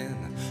hands and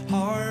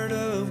heart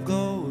of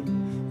gold.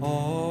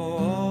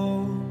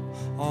 Oh,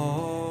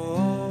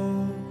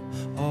 oh,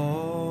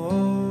 oh,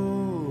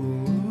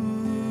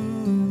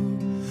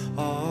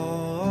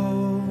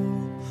 oh,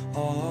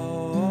 oh,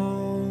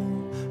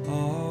 oh,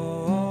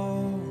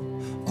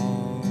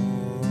 oh.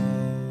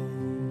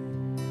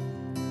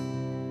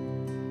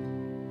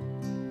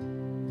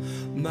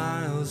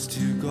 Miles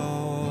to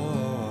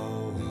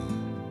go,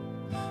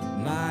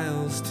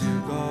 miles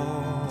to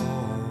go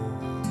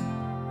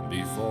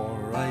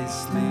before I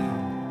sleep,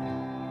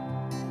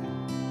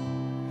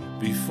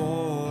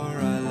 before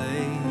I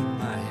lay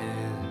my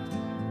head,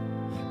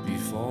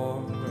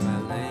 before I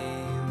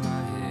lay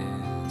my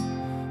head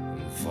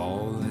and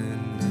fall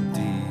in the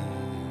deep.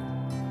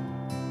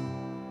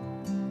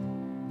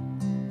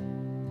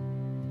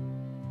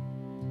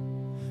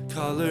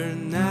 Color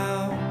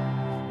now,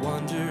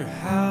 wonder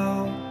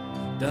how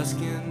dusk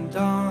and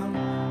dawn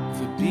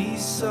could be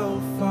so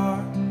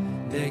far.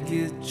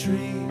 Naked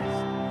trees,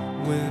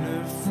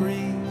 winter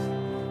freeze.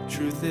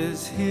 Truth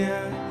is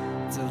here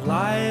to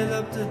light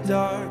up the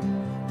dark.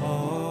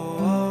 Oh,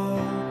 oh,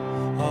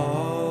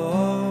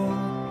 oh,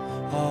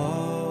 oh,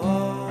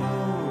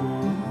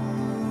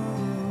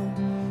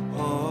 oh,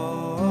 oh,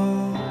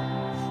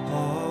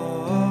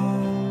 oh,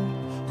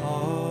 oh.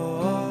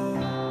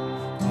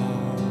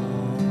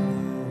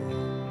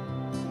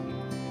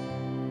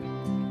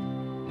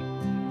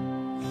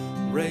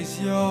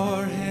 Raise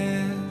your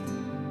head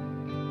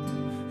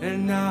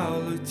and now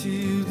look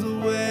to the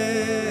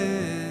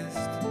west,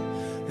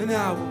 and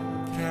I will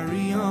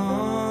carry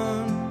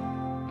on,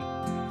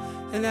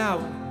 and I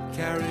will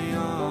carry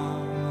on.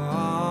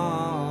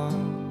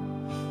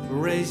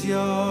 Raise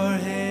your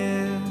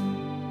head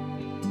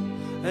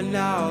and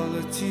now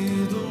look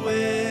to the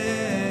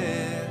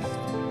west,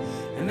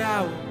 and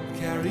I will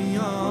carry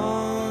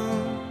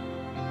on,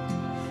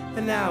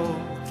 and I will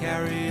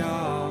carry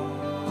on.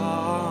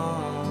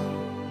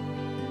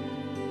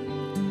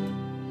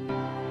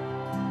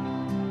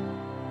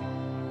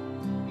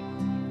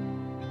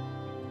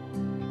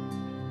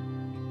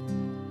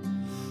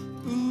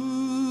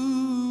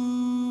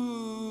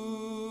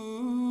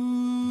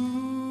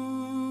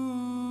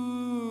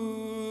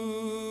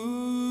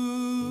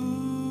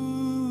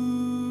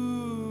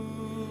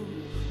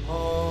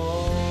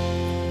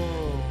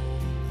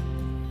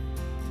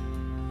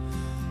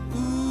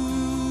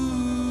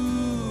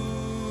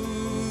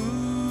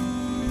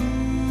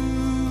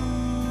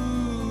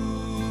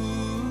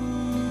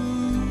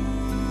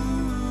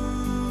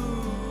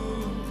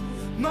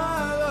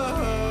 My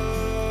love,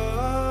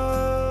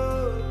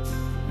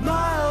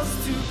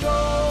 miles to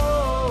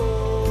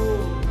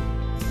go,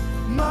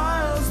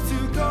 miles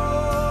to go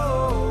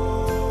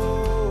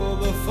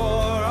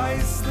before I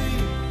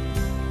sleep,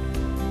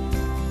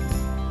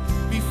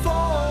 before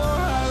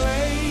I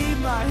lay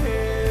my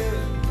head,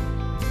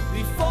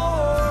 before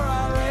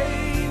I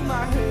lay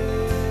my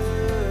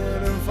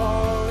head and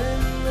fall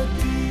in the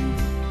deep.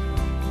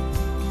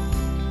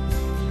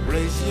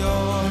 Raise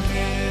your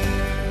head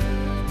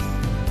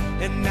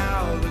and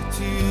now look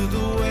to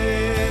the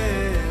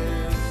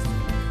west,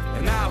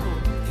 and I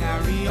will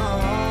carry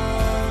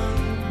on,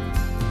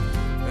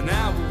 and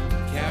I will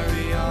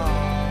carry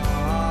on.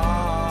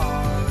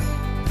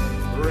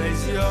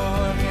 Raise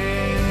your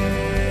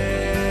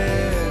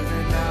head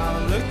and now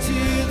look to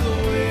the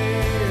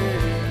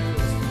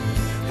west,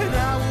 and I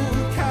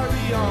will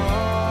carry on.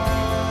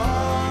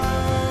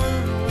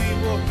 We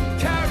will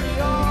carry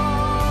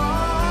on.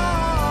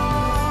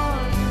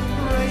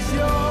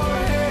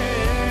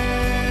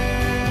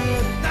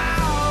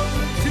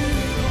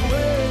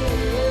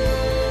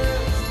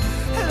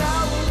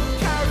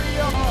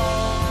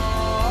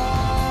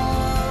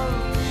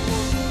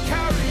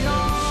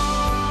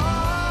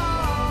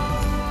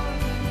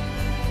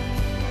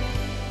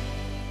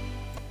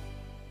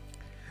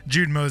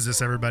 Jude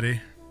Moses,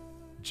 everybody.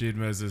 Jude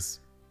Moses.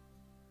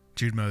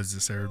 Jude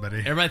Moses, everybody.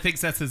 Everybody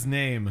thinks that's his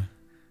name.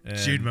 and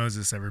Jude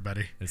Moses,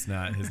 everybody. It's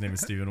not. His name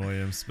is Stephen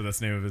Williams, but that's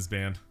the name of his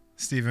band.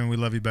 Steven, we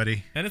love you,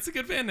 buddy. And it's a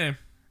good band name.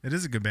 It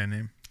is a good band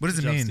name. What does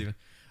Good it job, mean? Steven.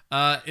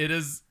 It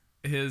is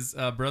his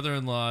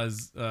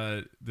brother-in-law's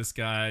this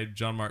guy,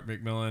 John Mark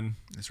McMillan.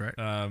 That's right.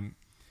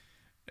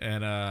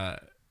 And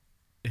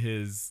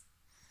his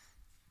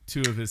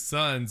two of his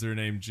sons are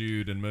named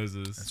Jude and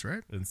Moses. That's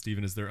right. And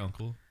Stephen is their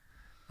uncle.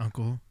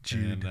 Uncle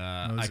Jude. And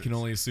I Moses. can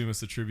only assume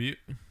it's a tribute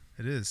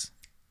It is.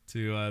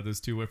 to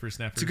those two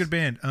whippersnappers. It's a good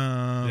band.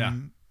 Yeah.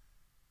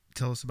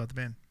 Tell us about the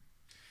band.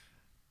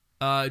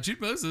 Jude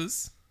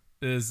Moses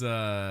is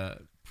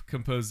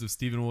composed of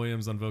Stephen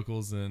Williams on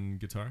vocals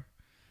and guitar.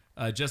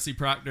 Jesse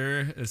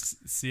Proctor is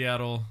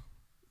Seattle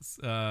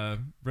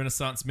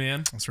Renaissance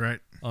man That's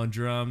right. on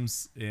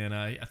drums, and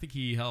I think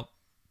he helped.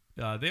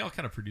 They all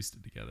kind of produced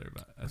it together,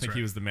 but I think he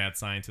right. was the mad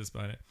scientist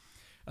behind it.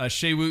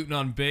 Shay Wooten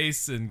on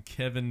bass and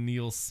Kevin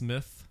Neal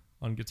Smith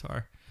on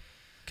guitar.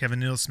 Kevin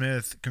Neal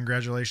Smith,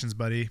 congratulations,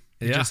 buddy.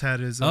 He Yeah. just had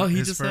his He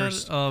his just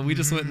first. had. We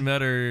just went and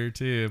met her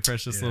too.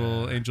 Precious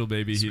little Yeah. angel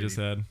baby Sweet. he just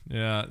had.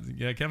 Yeah.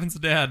 Kevin's a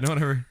dad. No one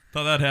ever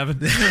thought that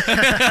happened.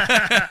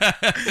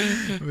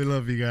 We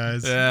love you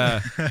guys.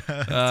 Yeah.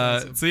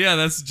 awesome. So yeah,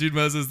 that's Jude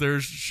Moses.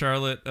 There's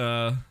Charlotte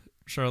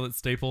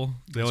Staple.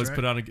 They always right.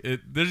 put on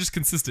they're just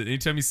consistent.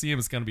 Anytime you see them,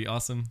 it's gonna be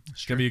awesome.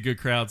 It's gonna be a good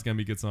crowd. It's gonna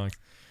be good songs.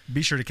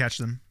 Be sure to catch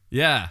them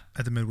Yeah.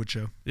 at the Midwood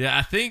Show. Yeah,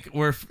 I think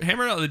we're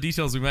hammering out the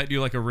details. We might do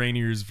like a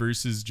Rainier's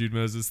versus Jude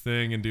Moses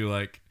thing and do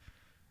like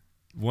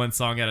one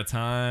song at a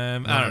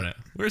time. I don't know.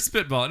 We're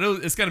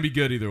spitballing. It's gonna be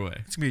good either way.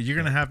 It's gonna be. You're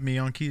gonna have me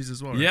on keys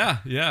as well. Right?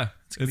 Yeah.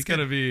 It's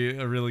gonna be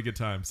a really good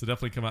time. So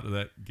definitely come out to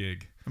that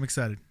gig. I'm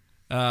excited.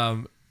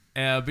 But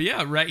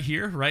yeah, right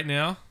here, right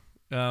now,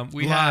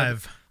 we Live.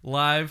 have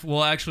live.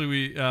 Well, actually,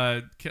 we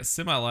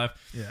semi-live.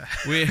 Yeah.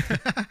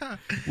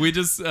 We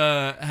just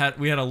had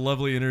a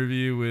lovely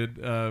interview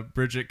with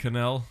Bridget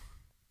Cannell.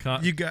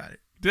 You got it.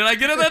 Did I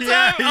get it that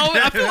Yeah, time? you Oh,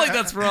 I did. feel like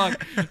that's wrong.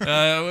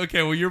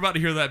 Okay, well, you're about to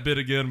hear that bit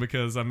again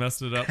because I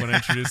messed it up when I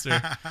introduced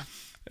her.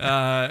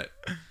 But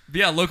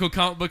yeah, local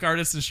comic book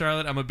artist in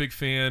Charlotte. I'm a big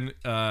fan.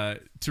 To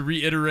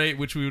reiterate,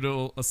 which we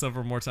will do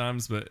several more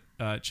times, but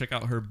check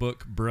out her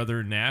book,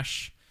 Brother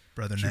Nash.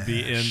 Brother Should Nash.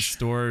 be in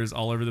stores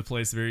all over the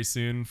place very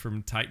soon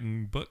from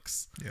Titan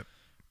Books. Yep.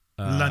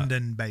 Uh,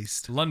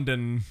 London-based.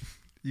 London.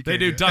 You They can't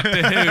do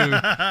Doctor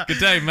Who. Good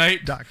day,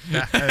 mate. Doctor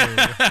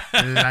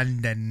Who.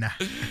 London.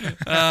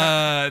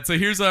 So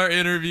here's our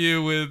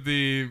interview with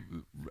the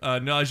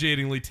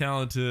nauseatingly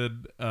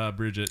talented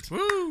Bridget.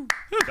 Woo!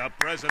 The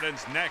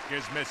president's neck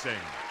is missing.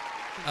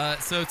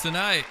 So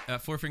tonight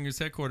at Four Fingers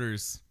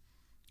headquarters,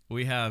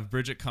 we have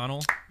Bridget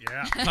Connell.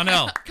 Yeah.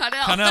 Connell. Connell.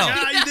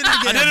 Ah, you did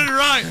it again. I did it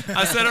wrong.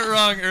 I said it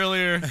wrong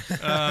earlier.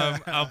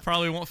 I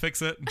probably won't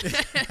fix it,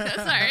 That's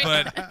all right.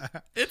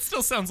 but it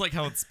still sounds like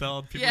how it's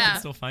spelled. People yeah. can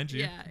still find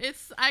you. Yeah,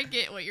 I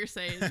get what you're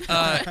saying.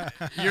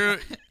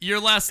 Your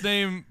last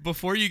name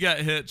before you got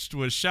hitched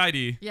was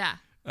Scheide. Yeah.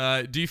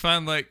 Do you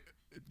find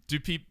do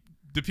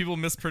people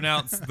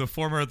mispronounce the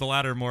former or the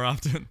latter more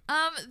often?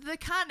 The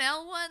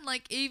Connell one,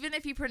 like even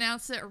if you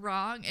pronounce it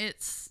wrong,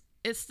 it's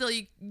still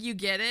you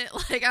get it.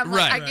 Like I'm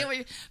like Right. I get what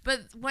you,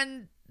 but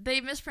when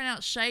they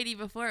mispronounced Scheide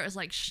before, it was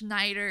like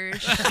Schneider,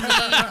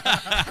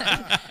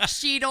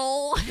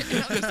 Sheedle. I'm just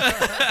like,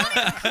 that's not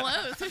even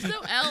close. There's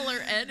no L or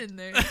N in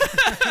there.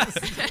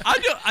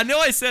 I know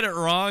I said it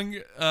wrong,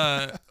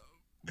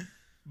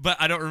 but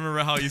I don't remember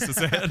how I used to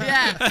say it.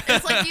 Yeah,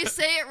 it's like you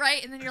say it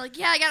right, and then you're like,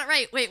 yeah, I got it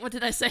right. Wait, what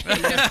did I say?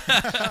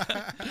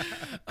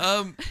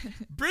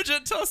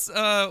 Bridget, tell us.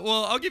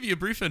 Well, I'll give you a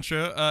brief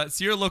intro.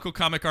 So you're a local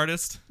comic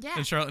artist Yeah.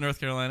 in Charlotte, North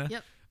Carolina.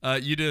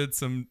 Yep. You did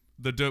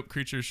the Dope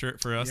Creature shirt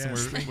for us, Yes, and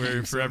thank we're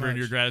you so forever in much.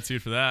 your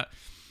gratitude for that.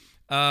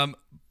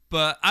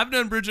 But I've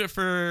known Bridget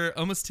for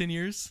almost 10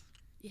 years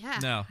Yeah.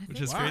 now, I which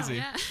think is so, crazy.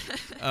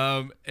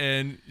 Yeah.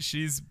 And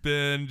she's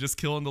been just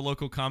killing the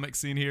local comic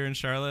scene here in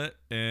Charlotte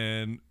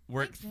and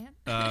worked. Thanks,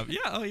 man. Yeah,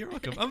 oh, you're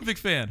welcome. I'm a big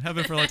fan. Have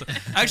been for a long time.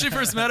 I actually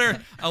first met her.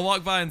 I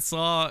walked by and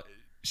saw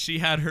she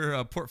had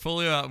her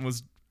portfolio out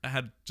and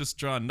had just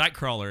drawn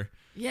Nightcrawler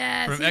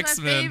Yes, from he's my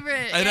X-Men.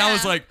 favorite. And yeah. I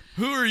was like,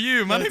 who are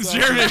you? My That's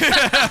name's Jeremy.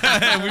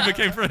 And we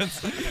became friends.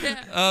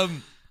 Yeah.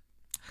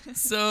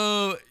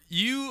 So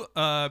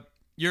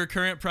your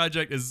current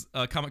project is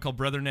a comic called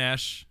Brother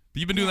Nash. But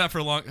you've been doing that for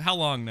how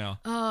long now?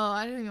 Oh,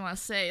 I don't even want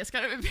to say. It's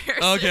kind of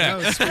embarrassing. Okay. No,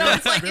 it's No,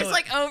 it's like Really? it's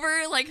like over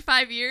like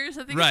 5 years.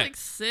 I think Right.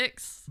 it's like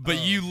 6. But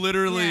you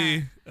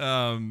literally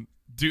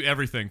do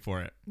everything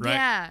for it,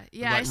 right?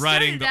 Yeah. Like I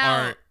writing started the out,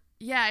 art.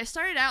 Yeah, I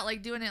started out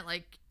like doing it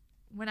like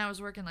when I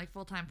was working like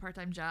full-time,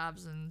 part-time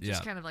jobs and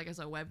just Yeah. kind of like as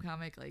a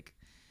webcomic, like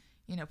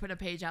put a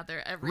page out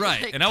there every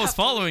Right. like, And I was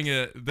couple following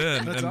weeks. it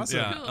then. That's and awesome.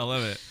 Yeah, Cool. I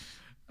love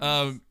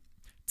it.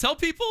 Tell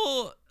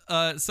people.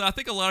 So I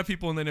think a lot of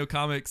people when they know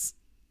comics,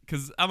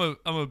 because I'm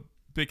a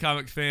big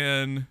comic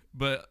fan,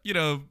 but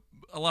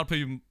a lot of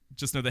people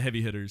just know the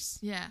heavy hitters.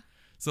 Yeah.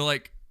 So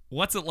like,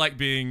 what's it like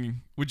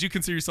being? Would you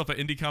consider yourself an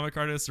indie comic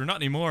artist, or not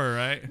anymore?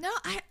 Right? No,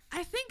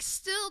 I think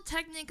still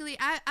technically,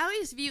 I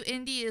always view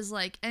indie as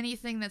like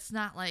anything that's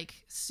not like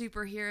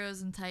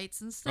superheroes and tights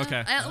and stuff.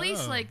 Okay. At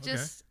least like okay.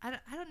 just I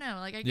don't know.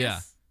 Like I Yeah.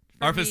 guess.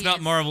 For Or if it's me, not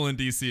Marvel and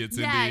DC, it's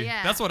Yeah, indie.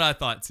 yeah. That's what I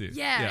thought too.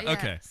 Yeah.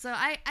 Okay. So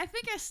I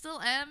think I still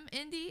am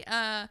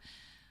indie.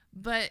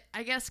 But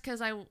I guess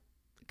because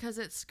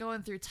it's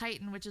going through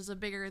Titan, which is a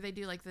bigger. They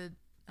do like the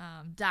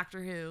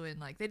Doctor Who and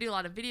like they do a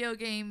lot of video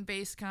game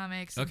based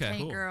comics and Okay.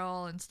 Tank Cool.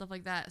 Girl and stuff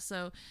like that.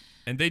 So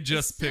And they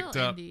just still picked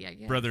up indie, I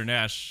guess. Brother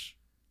Nash,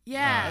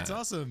 yeah, That's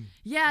awesome.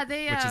 yeah,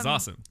 they which is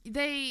awesome.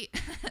 They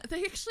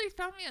they actually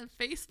found me on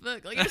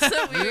Facebook. Like it's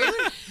so weird.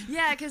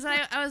 Yeah, because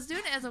I was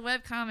doing it as a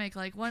web comic,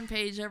 like one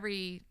page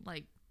every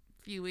like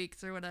few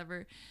weeks or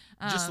whatever.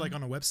 Just like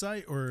on a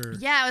website or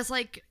Yeah, it was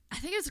like I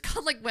think it was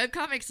called like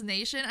Webcomics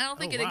Nation. I don't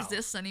think Oh, it wow.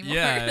 exists anymore.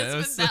 Yeah, It's it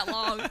was- been that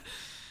long.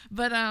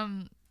 But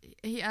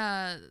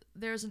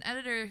there was an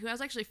editor who I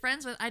was actually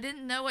friends with. I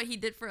didn't know what he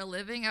did for a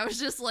living. I was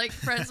just like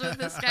friends with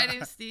this guy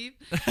named Steve,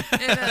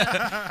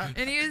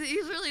 and he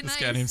was really This nice.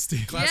 guy named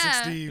Steve. Classic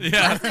Yeah. Steve.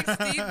 Yeah.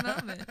 Classic Steve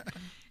moment.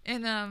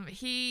 And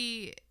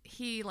he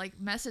like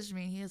messaged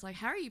me. He was like,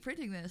 "How are you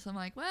printing this?" I'm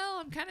like, "Well,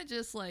 I'm kind of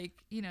just like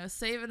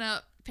saving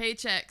up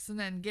paychecks and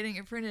then getting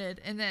it printed,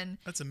 and then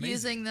That's amazing.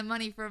 using the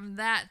money from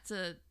that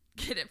to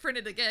get it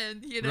printed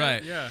again."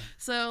 Right. Yeah.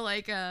 So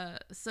like,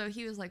 so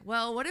he was like,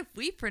 "Well, what if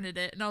we printed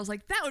it?" And I was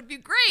like, "That would be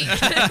great."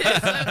 So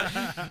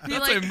he,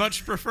 That's a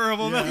much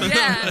preferable Yeah. method.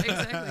 yeah,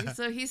 exactly.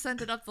 So he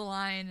sent it up the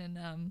line,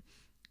 and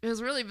it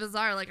was really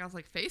bizarre. Like I was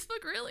like,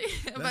 "Facebook, really?"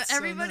 But That's so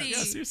everybody, nuts.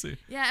 Yeah, seriously.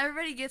 yeah,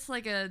 everybody gets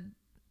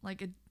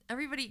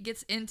everybody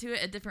gets into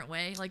it a different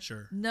way. Like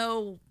Sure.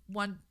 no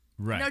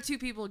two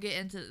people get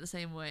into it the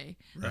same way.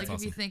 Right. Like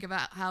That's if you awesome. think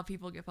about how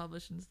people get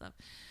published and stuff.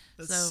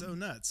 That's so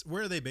nuts.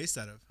 Where are they based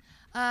out of?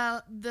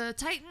 The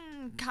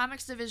Titan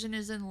Comics division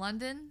is in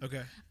London.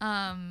 Okay.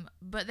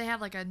 But they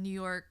have like a New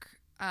York.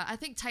 I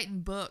think Titan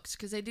Books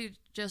because they do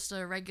just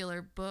a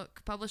regular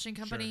book publishing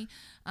company.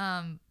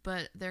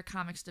 But their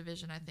comics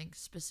division, I think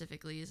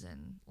specifically, is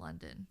in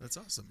London. That's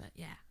awesome. But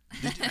yeah.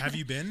 Have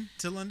you been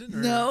to London? Or?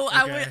 No, Okay.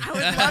 I would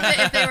love it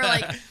if they were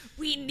like,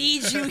 "We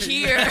need you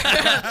here,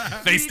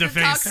 Face to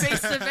Talk face.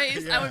 face to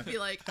face." Yeah. I would be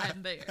like,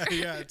 "I'm there."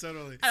 Yeah,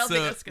 totally. I don't So,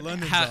 think that's gonna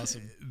London's happen.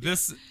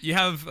 awesome. You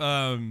have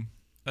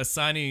a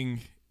signing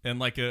and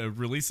like a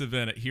release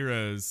event at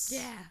Heroes.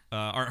 Yeah.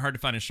 Aren't hard to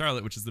find in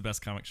Charlotte, which is the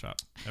best comic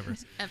shop ever.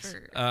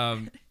 Ever.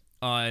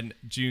 On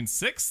June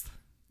 6th,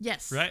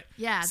 Yes. right?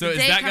 Yeah. So the is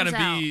day that comes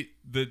gonna be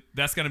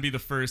that's gonna be the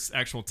first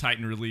actual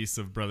Titan release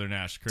of Brother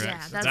Nash, correct? Yeah,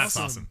 that's that's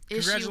awesome. awesome.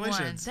 Issue 1.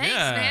 Congratulations. Thanks,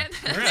 Yeah. man.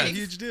 That's a Thanks.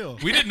 huge deal.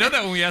 We didn't know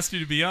that when we asked you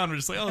to be on. We're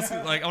just like,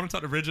 I want to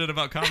talk to Bridget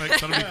about comics.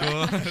 That'll be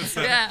cool.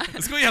 So, Yeah.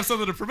 It's cool you have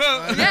something to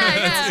promote.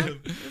 Yeah.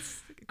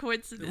 It's a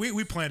coincidence.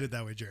 We planned it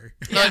that way, Jerry.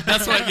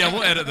 That's what. Yeah,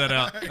 we'll edit that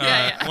out.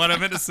 Yeah. What I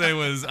meant to say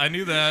was, I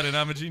knew that, and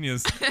I'm a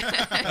genius.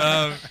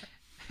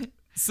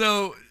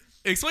 So,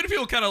 explain to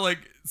people, kind of like,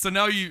 so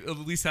now you at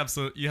least have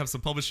some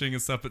publishing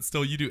and stuff, but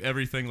still you do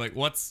everything. Like,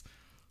 what's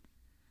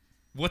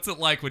it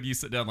like when you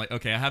sit down? Like,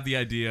 okay, I have the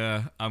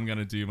idea. I'm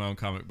gonna do my own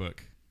comic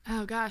book.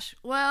 Oh gosh.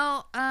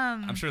 Well,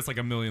 I'm sure it's like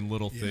a million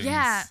little things.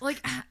 yeah,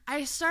 like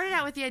I started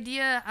out with the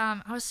idea.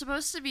 I was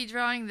supposed to be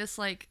drawing this.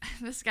 Like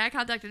this guy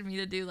contacted me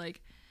to do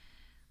like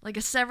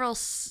a several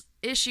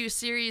issue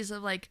series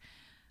of like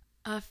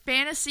a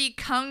fantasy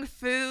kung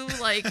fu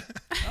like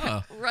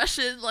Oh.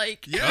 Russian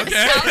like Yeah.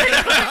 Okay.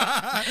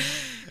 comic.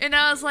 And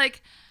I was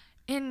like,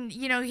 and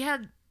he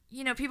had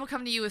people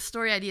come to you with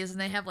story ideas and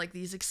they have like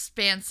these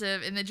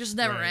expansive and it just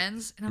never Right.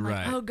 ends. And I'm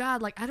Right. like, oh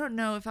God, like I don't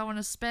know if I want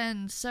to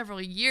spend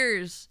several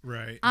years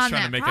Right. on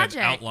trying that to make an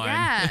project. outline.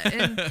 Yeah,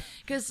 and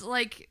because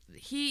like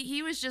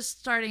he was just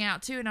starting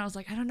out too, and I was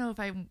like, I don't know if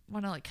I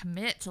want to like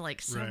commit to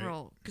like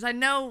several because I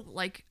know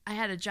like I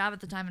had a job at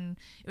the time and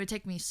it would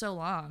take me so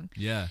long.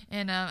 Yeah.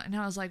 And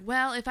I was like,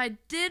 well, if I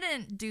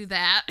didn't do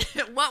that,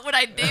 what would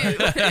I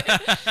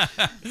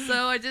do?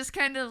 So I just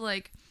kind of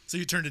like. So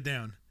you turned it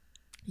down.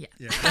 Yeah.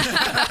 Yeah.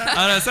 I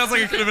don't know. It sounds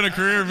like it could have been a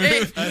career move.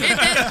 It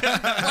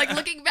did. Like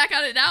looking back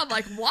on it now, I'm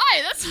like, why?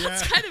 That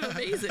sounds kind of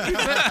amazing.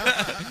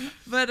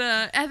 But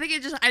I think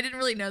I didn't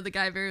really know the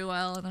guy very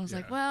well, and I was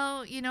like,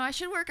 well, I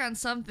should work on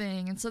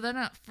something. And so then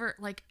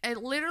I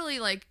literally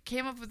like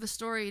came up with the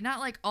story, not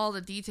like all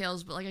the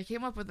details, but like I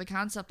came up with the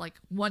concept like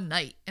one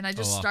night, and I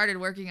just wow. started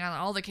working on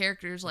all the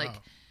characters like.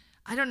 Wow.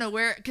 I don't know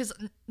where, because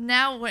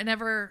now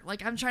whenever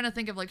like I'm trying to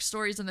think of like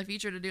stories in the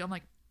future to do, I'm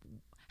like,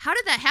 how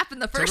did that happen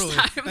the first Totally.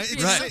 time? It's, You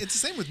the know? same, it's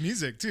the same with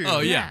music too. Oh,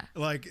 yeah.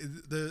 Like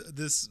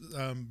this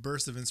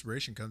burst of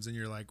inspiration comes and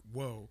you're like,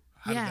 whoa,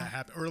 how Yeah. did that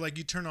happen? Or like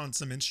you turn on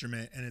some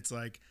instrument and it's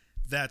like,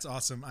 that's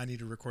awesome. I need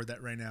to record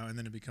that right now. And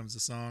then it becomes a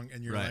song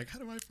and you're Right. like, how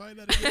do I find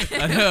that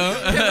again? I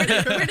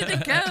know. Where did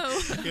it go?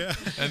 Yeah.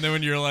 And then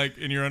when you're like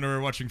in your underwear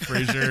watching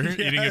Frasier,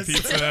 eating a Yes.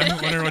 pizza,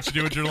 wondering what you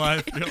do with your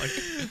life, you're like,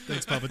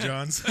 Thanks, Papa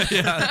John's.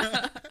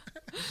 yeah.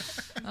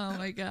 Oh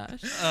my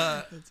gosh.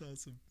 That's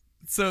awesome.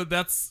 So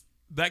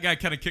that guy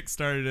kind of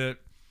kickstarted it.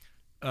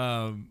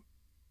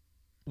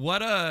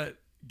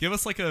 Give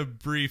us like a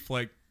brief,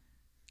 like,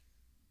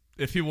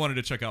 if he wanted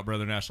to check out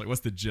Brother Nash, like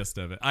what's the gist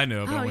of it? I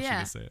know, but I want you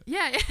to say it.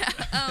 Yeah.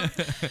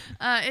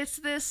 It's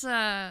this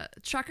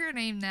trucker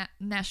named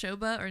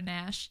Nashoba or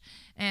Nash,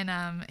 and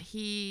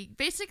he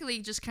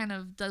basically just kind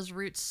of does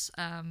routes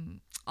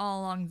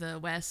all along the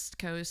West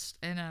Coast,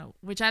 and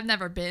which I've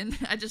never been.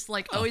 I just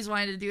always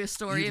wanted to do a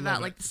story You'd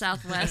about love it. the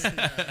Southwest.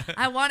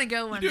 I want to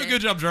go one You do day. a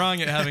good job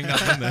drawing it, having not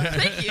been there.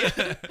 Thank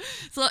you.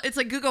 So it's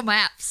like Google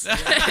Maps.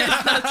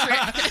 It's no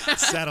trick.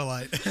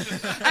 Satellite.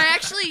 I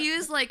actually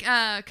use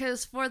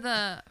because for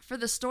the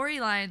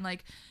storyline,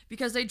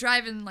 because they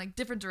drive in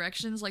different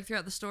directions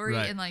throughout the story,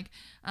 Right.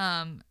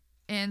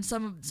 and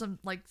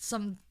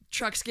some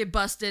trucks get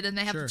busted and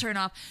they have Sure. to turn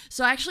off.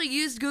 So I actually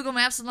used Google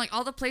Maps, and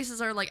all the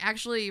places are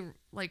actually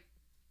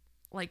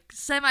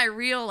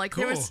semi-real.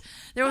 Cool.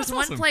 There was That's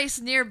one awesome. place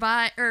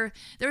nearby, or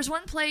there was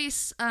one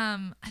place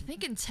I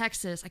think in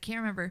Texas, I can't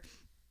remember,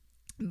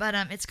 but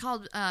it's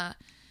called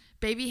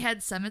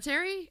Babyhead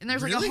Cemetery, and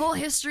there's a Really? whole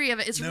history of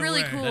it. It's No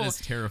really way. cool. That is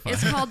terrifying.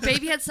 It's called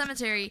Babyhead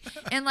Cemetery,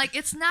 and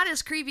it's not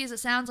as creepy as it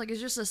sounds.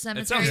 It's just a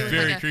cemetery. It sounds with,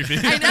 very a- creepy.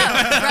 I know,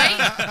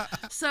 right?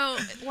 So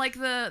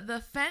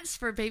the fence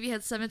for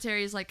Babyhead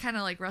Cemetery is kind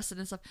of rusted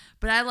and stuff.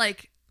 But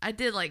I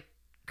did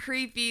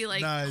creepy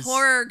Nice.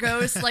 horror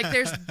ghosts.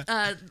 There's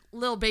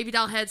little baby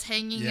doll heads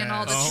hanging in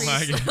all the Oh my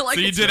trees. god! So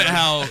you it's did it really-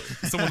 how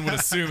someone would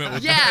assume it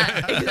would.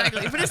 yeah,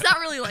 exactly. But it's not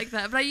really like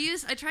that. But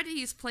I tried to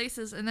use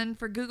places, and then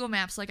for Google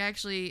Maps, I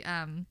actually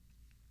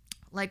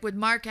would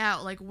mark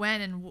out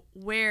when and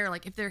where,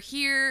 if they're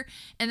here,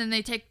 and then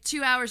they take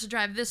 2 hours to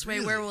drive this way.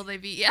 Where will they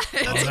be? Yeah.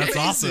 Oh, that's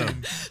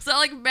awesome. So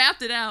I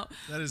mapped it out.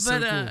 That is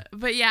but, so cool.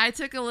 But yeah, I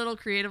took a little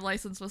creative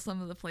license with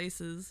some of the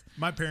places.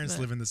 My parents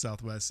live in the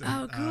Southwest. And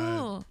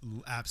Oh,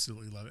 cool. I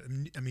absolutely love it.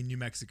 I mean, New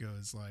Mexico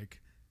is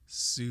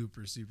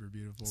super, super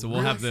beautiful. So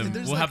we'll have them. And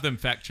there's, We'll have them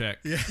fact check.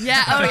 Yeah.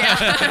 Yeah. Oh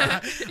yeah.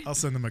 I'll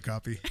send them a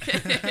copy.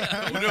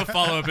 We'll do a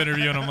follow up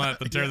interview in a month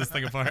and tear this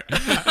thing apart.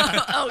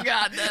 Oh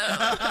God,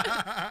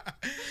 no.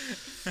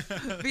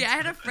 But yeah, I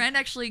had a friend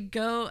actually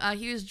go.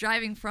 He was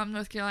driving from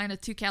North Carolina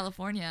to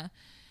California,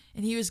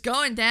 and he was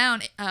going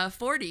down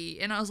 40,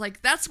 and I was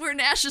like, "That's where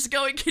Nash is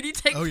going. Can you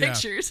take Oh, yeah.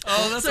 pictures?"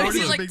 Oh, that's so he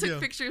awesome. Big took deal.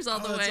 pictures all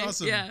the Oh, way. that's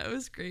awesome. Yeah, it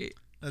was great.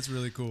 That's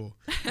really cool.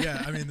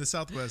 Yeah, I mean, the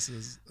Southwest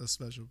is a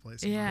special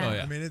place. in my Yeah. heart. Oh,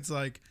 yeah. I mean, it's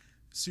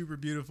super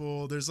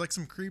beautiful. There's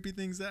some creepy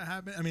things that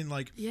happen. I mean,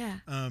 Yeah.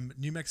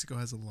 New Mexico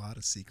has a lot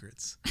of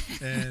secrets,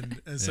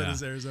 and so Yeah.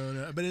 does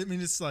Arizona. But I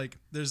mean, it's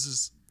there's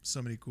just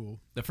so many cool.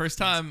 The first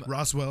time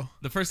Roswell.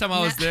 I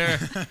was there,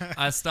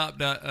 I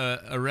stopped at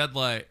a red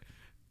light,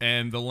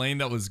 and the lane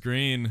that was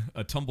green,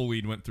 a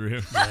tumbleweed went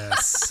through.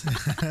 Yes.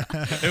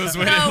 It was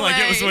waiting, No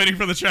it was way. waiting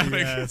for the traffic.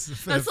 Yes.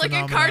 That's like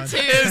a Phenomenon.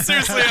 cartoon. Yeah,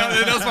 seriously,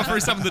 that was my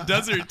first time in the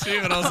desert too,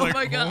 and I was Oh like,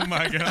 my God. "Oh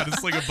my god,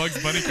 it's like a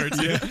Bugs Bunny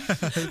cartoon."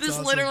 This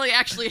awesome. literally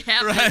actually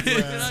happened. Right. Like,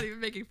 Yeah. They're not even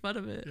making fun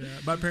of it. Yeah.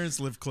 My parents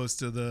live close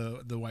to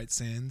the White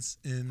Sands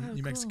in Oh, New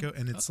cool. Mexico,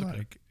 and it's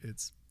Okay.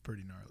 it's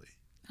pretty gnarly.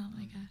 Oh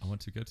my gosh. I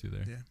want to go to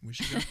there. Yeah, we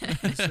should go.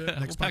 We should. We'll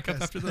Next pack up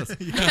podcast. after this.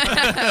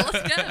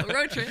 Let's go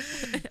road trip.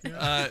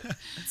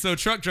 So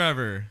truck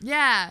driver.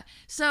 Yeah.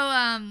 So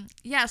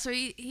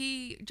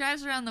he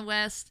drives around the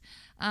West,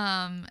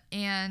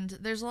 and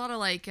there's a lot of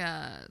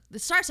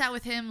it starts out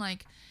with him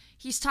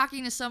he's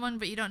talking to someone,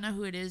 but you don't know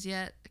who it is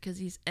yet because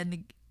he's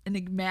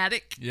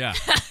enigmatic. Yeah,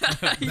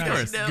 You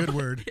Nice. don't know. Good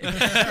word. And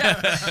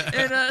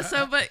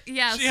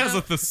she has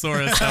a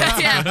thesaurus.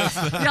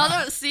 yeah. Y'all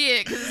don't see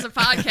it because it's a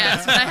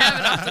podcast, but I have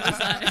it off to the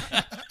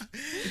side.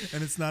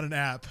 And it's not an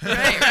app.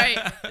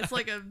 Right. It's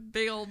like a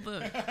big old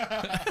book.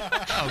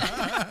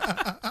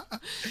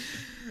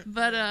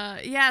 But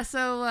yeah,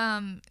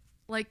 so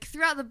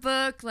throughout the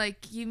book,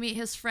 you meet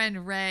his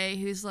friend Ray,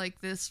 who's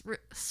this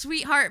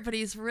sweetheart, but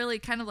he's really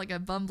kind of like a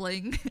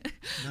bumbling,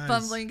 Nice.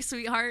 bumbling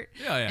sweetheart.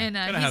 Yeah, yeah. And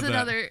Gotta he's have that.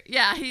 another,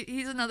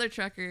 he's another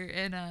trucker,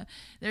 and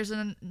there's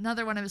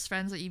another one of his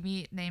friends that you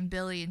meet named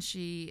Billy, and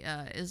she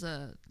is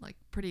a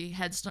pretty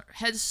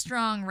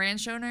headstrong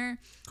ranch owner.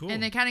 Cool.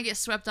 And they kind of get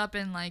swept up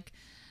in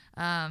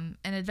an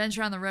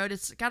adventure on the road.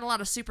 It's got a lot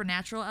of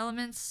supernatural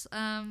elements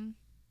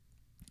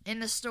in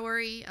the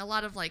story, a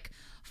lot of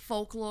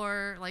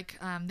folklore.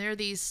 There are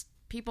these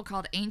people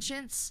called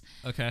ancients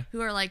Okay.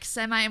 who are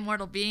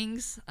semi-immortal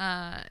beings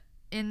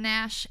in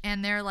Nash,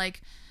 and they're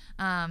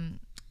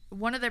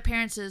one of their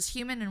parents is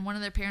human, and one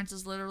of their parents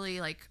is literally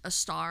a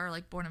star,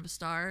 born of a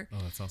star. Oh,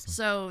 that's awesome.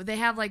 So they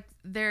have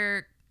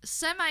they're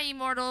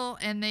semi-immortal,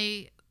 and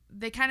they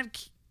kind of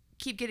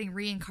keep getting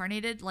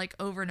reincarnated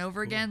over and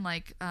over again.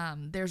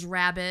 There's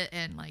rabbit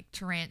and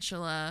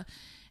tarantula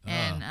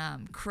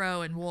and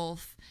crow and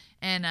wolf,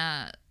 and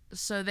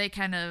so they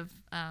kind of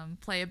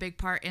play a big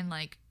part in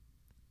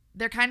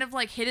they're kind of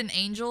hidden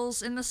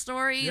angels in the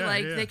story. Yeah,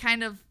 yeah. They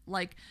kind of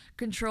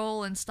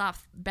control and stop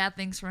bad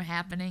things from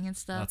happening and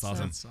stuff. That's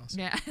awesome. That's awesome.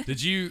 Yeah.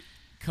 Did you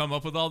come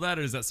up with all that,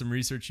 or is that some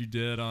research you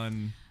did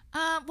on?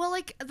 Well,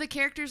 the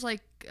characters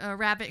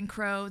Rabbit and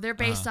Crow, they're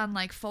based on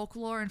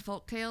folklore and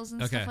folk tales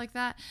and Okay. stuff like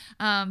that.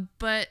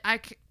 But I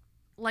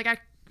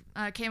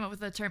came up with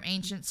the term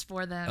ancients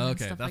for them and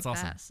Okay, stuff that's like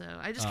awesome. that. So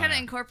I just kind of yeah.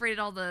 incorporated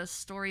all the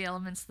story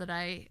elements that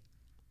I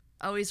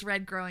always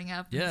read growing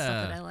up and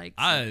stuff that I like.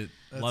 I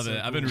That's love so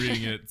it. I've been cool.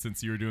 reading it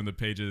since you were doing the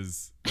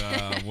pages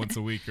once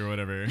a week or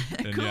whatever.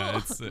 And yeah,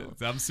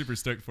 I'm super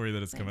stoked for you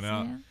that it's coming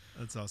out.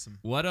 That's awesome.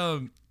 What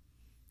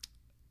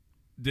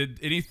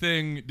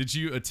did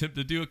you attempt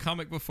to do a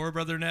comic before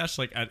Brother Nash,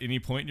 like at any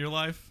point in your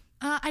life?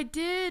 I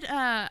did.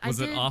 Was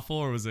it awful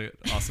or was it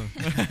awesome?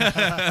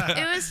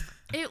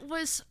 It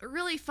was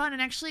really fun, and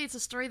actually it's a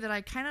story that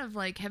I kind of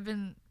like have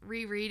been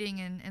rereading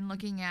and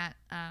looking at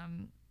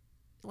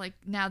like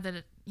now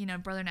that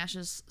Brother Nash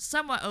is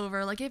somewhat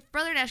over. Like if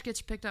Brother Nash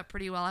gets picked up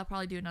pretty well, I'll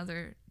probably do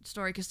another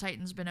story because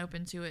Titan's been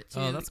open to it too.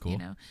 Oh, that's cool.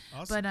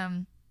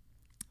 Awesome.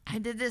 But I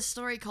did this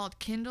story called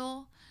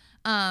Kindle.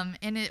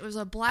 And it was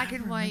a black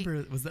and white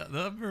remember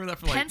that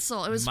for like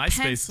pencil. It was MySpace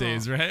pencil.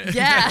 days, right?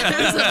 Yeah,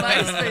 it was a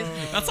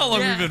MySpace. That's how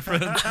long Yeah. we've been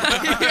friends.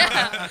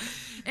 Yeah,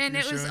 and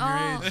You're it was showing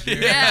all your age.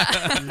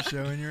 yeah. You're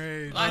showing your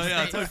age. Oh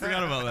yeah, I totally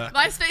forgot about that.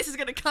 MySpace is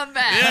gonna come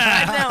back.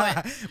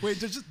 I know it. Wait,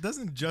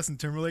 doesn't Justin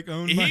Timberlake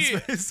own He,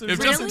 MySpace? if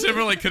Justin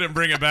Timberlake couldn't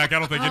bring it back, I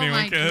don't think Oh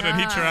anyone my could, and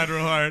he God. tried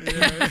real hard.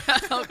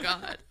 Oh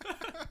God.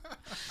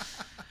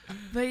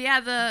 But yeah,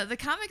 the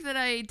comic that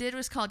I did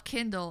was called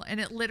Kindle, and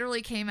it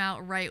literally came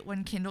out right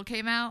when Kindle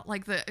came out.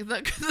 Like the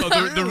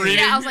the reading?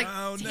 Yeah, I was like,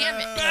 Oh, damn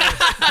no.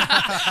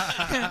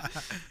 it.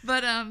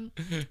 But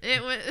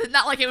it was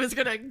not like it was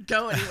gonna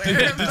go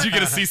anywhere. Did you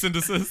get a cease and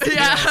desist?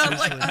 Yeah, I was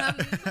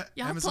like,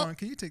 y'all Amazon,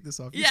 can you take this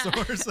off your Yeah.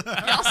 stores?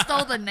 y'all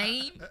stole the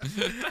name.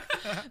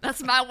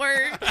 That's my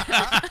word.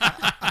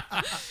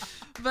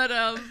 But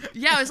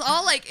yeah, it was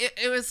all like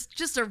it was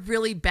just a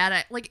really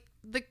bad like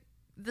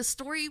the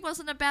story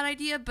wasn't a bad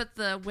idea, but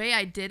the way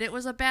I did it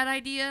was a bad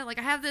idea. Like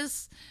I have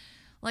this,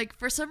 like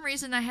for some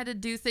reason I had to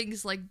do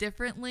things like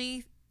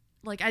differently.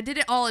 Like I did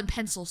it all in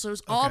pencil, so it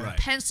was all Right.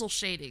 pencil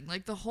shading.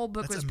 Like the whole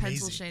book That's was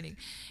pencil amazing. shading,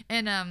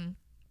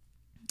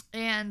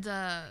 and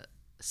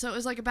so it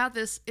was like about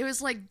this. It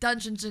was like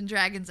Dungeons and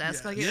Dragons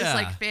esque. Yeah. Like it was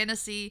like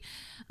fantasy.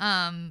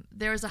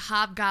 There was a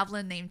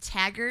hobgoblin named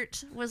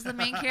Taggart was the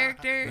main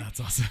character, That's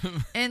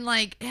awesome. and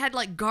like it had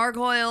like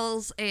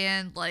gargoyles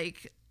and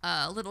like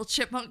little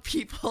chipmunk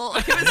people.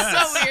 It was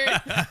so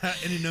weird.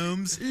 Any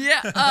gnomes? Yeah.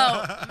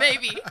 Oh,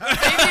 maybe. Maybe if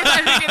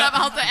I pick it up,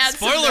 I'll have to add.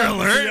 Spoiler some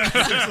notes.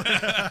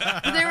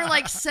 alert. But they were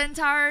like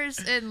centaurs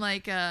and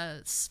like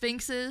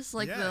sphinxes,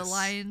 like the Yes.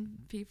 lion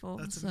people.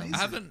 That's so.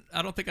 amazing.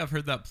 I don't think I've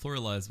heard that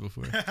pluralized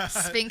before.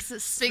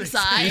 Sphinxes, sphinx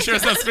eye. You sure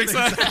it's not Sphinx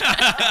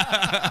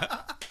Eye?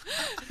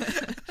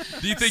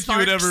 Do you think you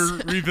would ever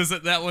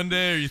revisit that one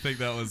day, or you think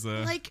that was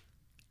Like,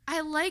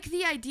 I like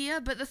the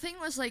idea, but the thing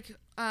was like,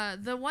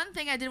 the one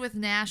thing I did with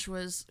Nash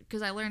was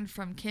because I learned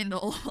from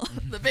Kindle,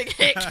 the big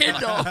hit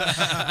Kindle.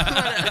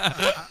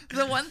 But,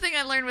 the one thing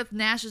I learned with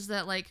Nash is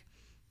that like,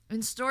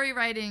 in story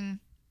writing,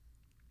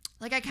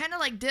 like I kind of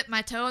like dipped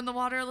my toe in the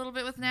water a little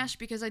bit with Nash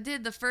because I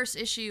did the first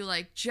issue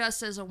like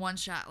just as a one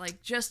shot,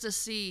 like just to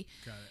see,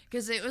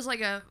 because it was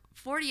like a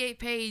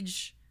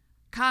 48-page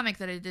comic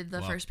that I did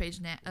the first page,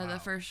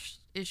 the first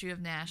issue of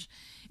Nash,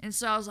 and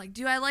so I was like,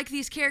 do I like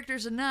these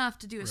characters enough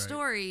to do a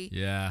story?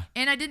 Yeah.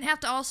 And I didn't have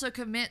to also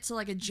commit to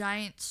like a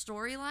giant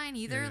storyline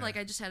either. Yeah. Like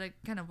I just had a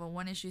kind of a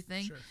one issue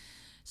thing. Sure.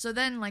 So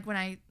then like when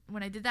I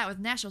did that with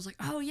Nash, I was like,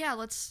 oh yeah,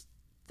 let's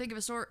think of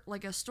a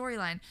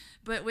storyline.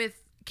 But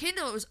with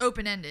Kindle, it was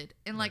open ended,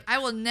 and like I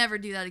will never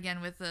do that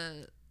again with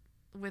a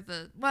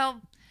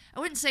well, I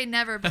wouldn't say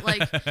never, but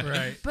like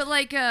Right. but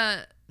like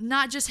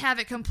not just have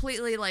it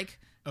completely like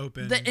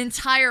Open. the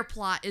entire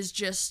plot is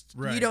just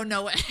you Right. don't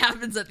know what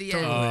happens at the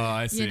end. Oh,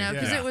 I see. You know,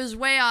 because Yeah. it was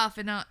way off,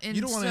 and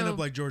You don't want to end so- up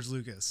like George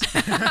Lucas.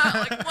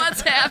 like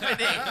what's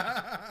happening?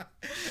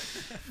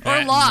 Fat Or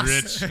and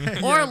Lost.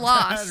 rich. Or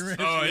Lost.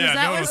 Oh that yeah,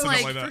 no, it was was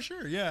like- like For that.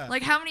 sure, yeah.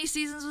 Like how many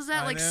seasons was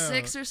that? I Like know.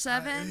 6 or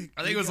 7?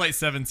 I think it was like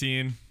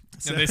 17.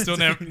 And they still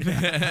never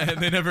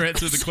they never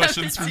answered the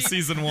questions from 17.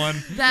 season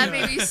 1. That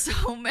made me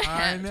so mad.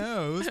 I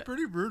know, it was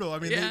pretty brutal. I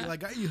mean, Yeah. they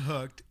like got you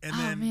hooked, and Oh,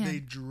 then man. they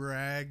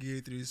drag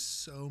you through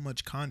so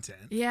much content,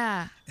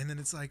 Yeah. and then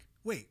it's like,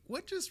 wait,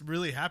 what just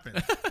really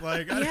happened?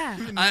 Like, I Yeah.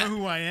 don't even know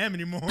who I am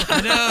anymore.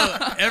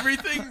 No,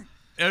 everything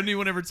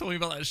anyone ever told me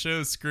about that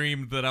show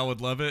screamed that I would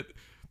love it.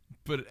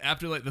 But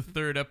after like the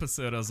 3rd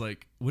episode, I was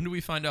like, when do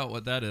we find out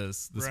what that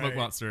is? The smoke Right.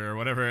 monster or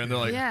whatever. And they're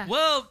like, Yeah.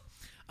 well,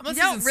 I'm on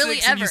You don't season really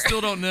 6 and you ever.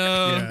 still don't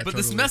know. Yeah, but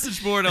this totally.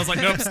 message board, I was like,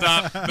 nope,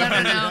 stop. No.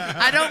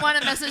 I don't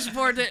want a message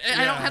board.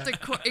 I don't have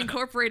to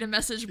incorporate a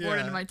message board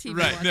Yeah. into my TV.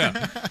 Right, watch. no.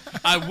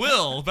 I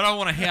will, but I don't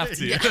want to have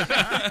to. Yeah.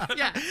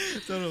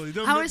 Totally. I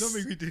Don't was-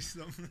 make me do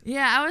something.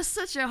 Yeah, I was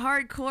such a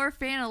hardcore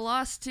fan of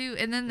Lost too,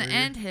 and then the Were you?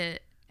 end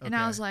hit, and I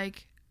Okay.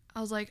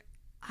 was like,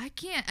 I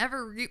can't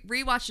ever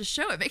rewatch the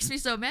show. It makes me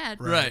so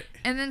mad. Right.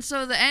 And then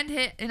so the end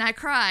hit, and I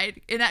cried,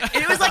 and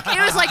it was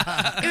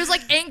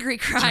like angry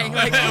crying.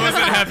 Like It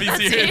wasn't happy that's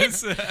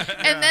tears. it.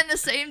 And then the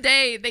same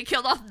day they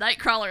killed off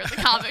Nightcrawler in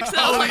the comics. And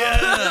I was Oh like, yeah!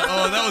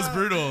 Oh, that was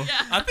brutal.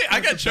 Yeah. I think I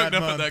got That's a choked bad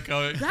up at month. that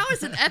comic. that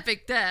was an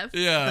epic death.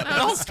 Yeah, the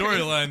whole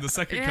storyline, the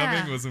second Yeah.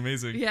 coming, was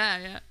amazing.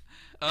 Yeah.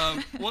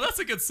 Well, that's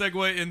a good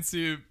segue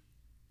into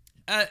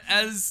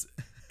as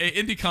an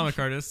indie comic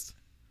artist.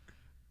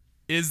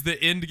 is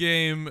the end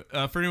game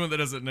for anyone that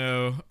doesn't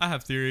know? I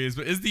have theories,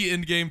 but is the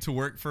end game to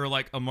work for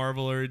like a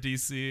Marvel or a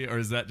DC, or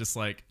is that just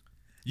like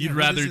you'd Yeah, what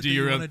rather is it do that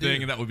you your own wanna thing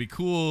do? and that would be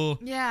cool?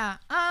 Yeah.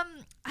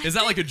 Is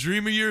that like a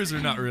dream of yours or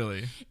not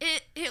really?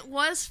 It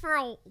was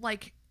for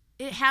like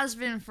it has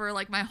been for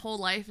like my whole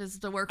life is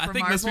to work for I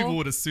think Marvel. most people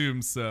would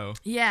assume so.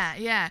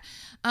 Yeah.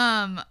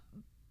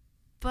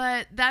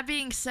 But that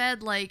being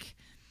said, like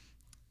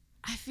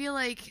I feel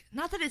like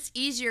not that it's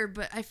easier,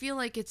 but I feel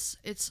like it's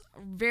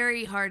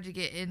very hard to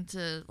get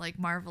into like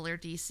Marvel or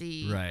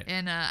DC. Right.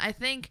 And I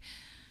think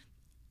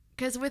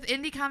because with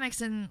indie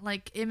comics and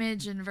like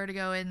Image and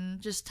Vertigo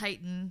and just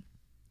Titan,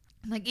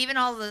 like even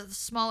all the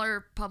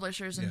smaller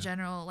publishers in Yeah.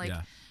 general, like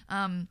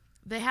Yeah.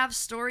 they have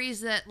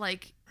stories that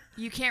like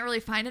you can't really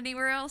find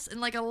anywhere else, and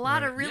like a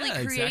lot of really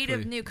Yeah, creative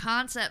exactly. new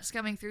concepts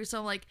coming through.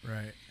 So like.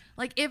 Right.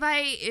 Like if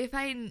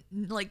I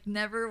like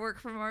never work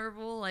for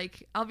Marvel,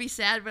 like I'll be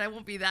sad, but I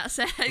won't be that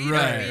sad. You know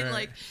what I Right, mean?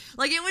 right.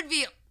 Like it would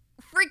be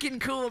freaking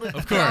cool to Of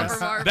work course. for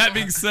Marvel. That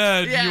being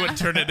said, Yeah. you wouldn't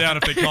turn it down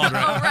if they called, oh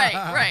right?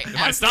 right. It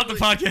might stop the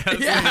podcast.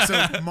 Yeah.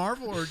 So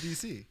Marvel or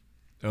DC?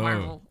 Oh.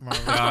 Marvel.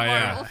 Marvel. Oh,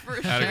 yeah. Marvel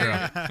for sure. Atta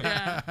girl.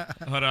 Yeah.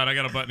 Hold on, I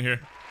got a button here.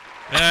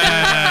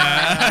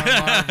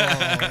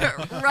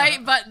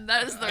 Right button.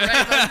 That is the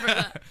right button for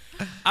that.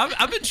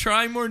 I've been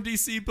trying more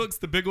DC books,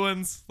 the big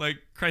ones like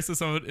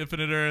Crisis on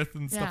Infinite Earth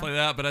and stuff Yeah. like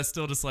that. But I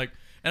still just like,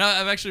 and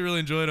I've actually really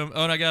enjoyed them.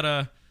 Oh, and I got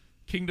a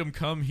Kingdom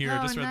Come here. I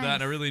Oh, just read that, nice.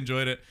 and I really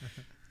enjoyed it.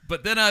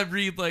 But then I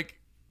read like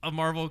a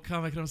Marvel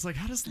comic, and I was like,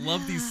 I just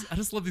love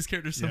these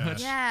characters so Yeah.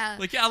 much. Yeah.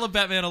 Like, yeah, I love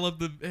Batman. I love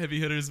the heavy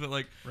hitters, but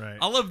like, Right.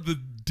 I love the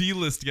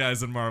D-list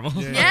guys in Marvel.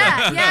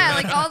 Yeah,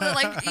 like all the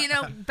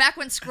like back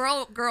when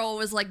Squirrel Girl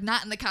was like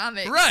not in the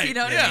comics, Right, You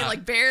know what I yeah. mean?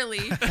 Like barely.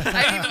 I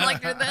didn't even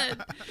like her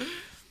then.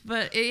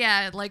 But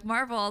yeah, like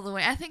Marvel all the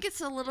way. I think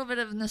it's a little bit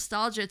of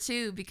nostalgia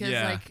too, because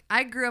Yeah. like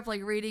I grew up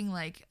like reading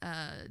like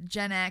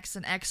Gen X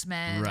and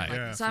X-Men, Right. like,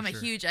 Yeah, so I'm for a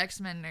sure. huge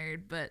X-Men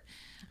nerd. But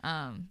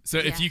So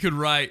if yeah. you could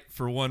write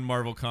for one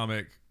Marvel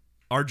comic,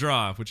 or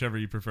draw, whichever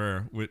you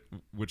prefer,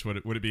 which would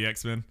it be?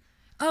 X-Men?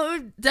 oh, it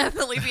would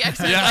definitely be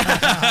X-Men.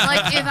 Yeah.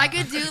 Like if I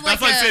could do like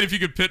That's like saying if you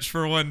could pitch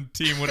for one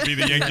team, would it be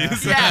the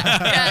Yankees?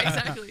 yeah,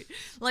 exactly.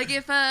 Like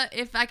if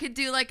I could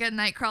do like a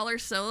Nightcrawler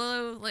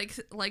solo like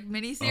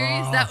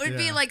miniseries, Oh, that would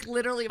be yeah. like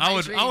literally my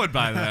dream. I would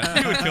buy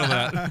that. You would kill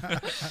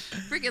that.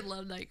 Freaking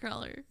love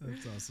Nightcrawler.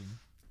 That's awesome.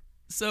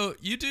 So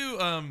you do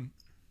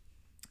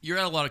you're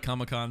at a lot of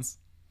Comic-Cons,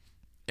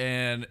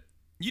 and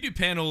you do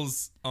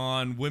panels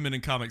on women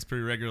in comics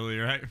pretty regularly,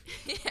 right?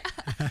 Yeah.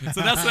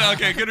 So that's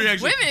okay. Good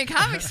reaction. Women in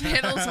comics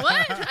panels?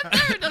 What? I've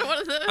never done one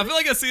of those. I feel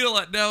like I see it a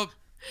lot now.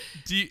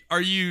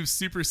 Are you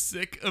super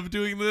sick of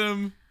doing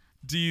them?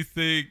 Do you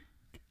think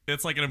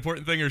it's like an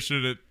important thing, or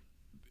should it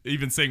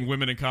even saying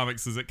women in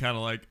comics? Is it kind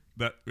of like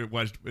that?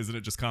 Isn't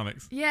it just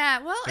comics? Yeah.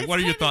 Well, Like, it's what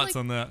are your kinda thoughts like,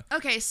 on that?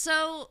 Okay,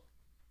 so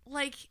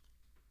like,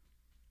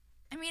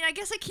 I mean, I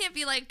guess I can't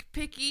be like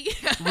picky,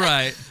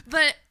 Right.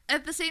 But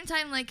at the same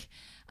time, like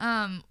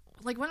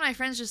one of my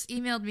friends just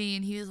emailed me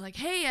and he was like,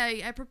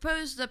 hey, I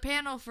proposed a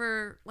panel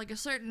for like a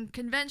certain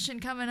convention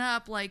coming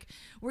up, like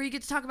where you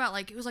get to talk about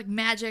like it was like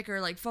magic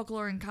or like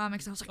folklore in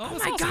comics. I was like, oh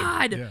that's my awesome.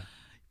 god, Yeah.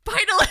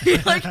 finally,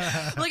 like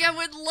I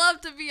would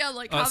love to be on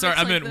like. Comics Sorry, I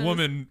like meant this.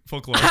 woman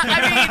folklore.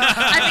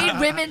 I mean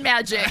women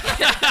magic.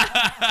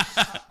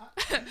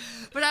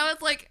 But I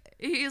was like,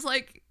 he's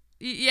like,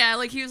 yeah,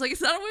 like he was like,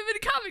 it's not a women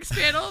in comics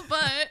panel,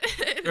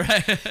 but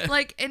Right.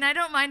 like, and I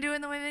don't mind doing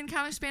the women in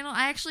comics panel.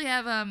 I actually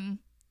have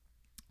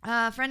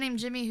a friend named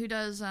Jimmy who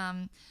does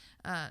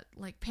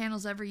like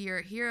panels every year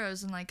at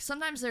Heroes, and like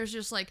sometimes there's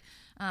just like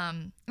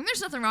and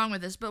there's nothing wrong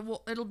with this, but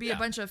it'll be a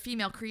bunch of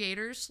female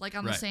creators like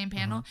on the Right. same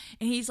panel,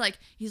 and he's like,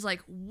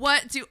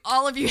 what do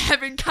all of you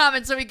have in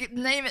common, so we could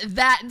name it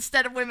that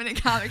instead of women in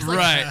comics, like,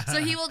 Right. so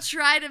he will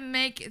try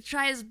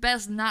his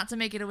best not to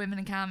make it a women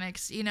in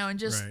comics, you know, and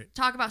just Right.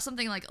 talk about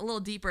something like a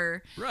little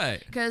deeper.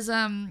 Right. Because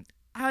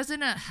I was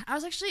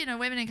actually in a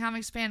women in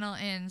comics panel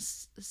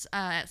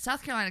at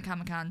South Carolina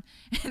Comic Con,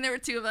 and there were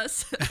two of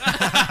us.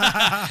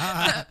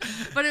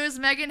 But it was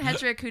Megan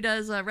Hetrick, who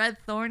does Red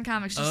Thorn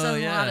comics. She does a lot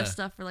yeah. of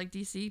stuff for like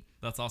DC.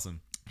 That's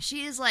awesome.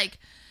 She is like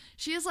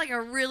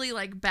a really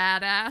like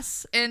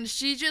badass, and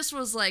she just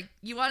was like,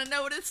 you want to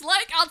know what it's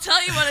like? I'll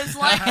tell you what it's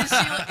like.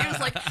 And it was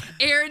like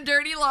air and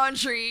dirty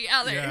laundry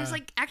out there. It was Yeah.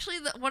 like actually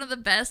one of the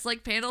best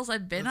like panels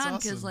I've been That's on,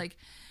 because awesome. like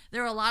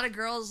there were a lot of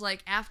girls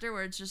like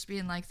afterwards just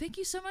being like, thank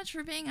you so much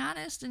for being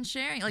honest and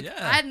sharing. Like Yeah.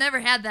 I had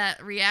never had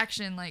that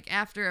reaction like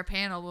after a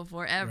panel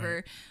before ever.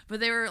 Right. But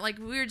they were like,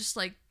 we were just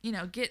like, you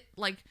know, get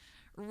like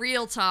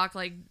real talk,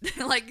 like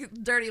like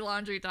dirty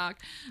laundry talk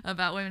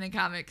about women in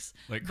comics.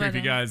 Like But,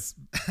 creepy guys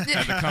at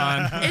the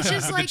con. It's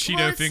just with like the Cheeto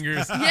well, it's-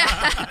 fingers.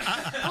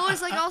 Yeah. Well,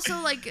 it's like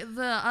also like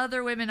the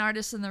other women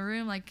artists in the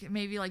room, like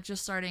maybe like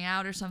just starting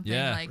out or something.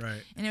 Yeah. Like,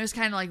 Right. and it was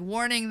kind of like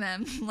warning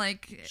them,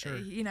 like, Sure.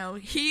 you know,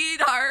 heed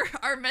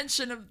our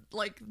mention of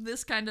like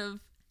this kind of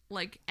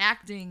like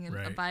acting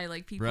Right. by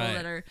like people Right.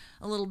 that are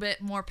a little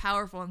bit more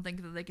powerful and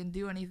think that they can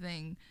do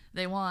anything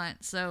they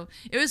want. So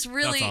it was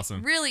really, That's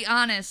awesome. really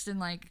honest, and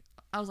like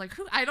I was like,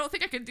 I don't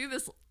think I can do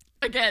this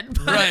again.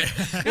 But Right.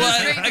 it Well,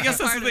 was great I to be guess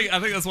that's part the of thing. it. I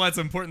think that's why it's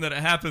important that it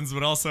happens,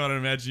 but also I'd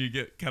imagine you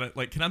get kind of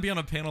like, can I be on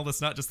a panel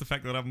that's not just the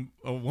fact that I'm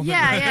a woman?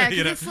 Yeah, yeah.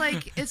 You Because know? it's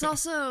like, it's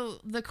also,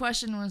 the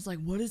question was like,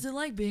 what is it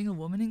like being a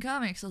woman in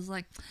comics? I was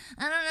like,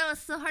 I don't know.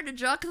 It's so hard to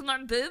draw because my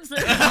boobs are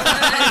in the way.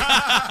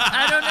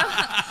 I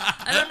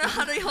don't know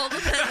how to hold a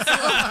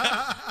pencil.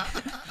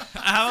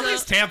 How are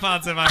these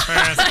tampons in my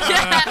purse?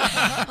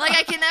 Like,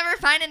 I can never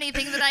find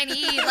anything that I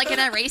need, like an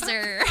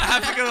eraser. I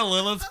have to go to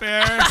Lilith's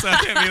Fair, so I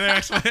can't be there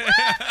actually.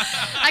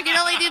 I can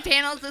only do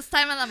panels this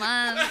time of the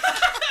month.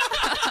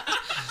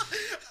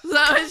 So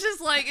it's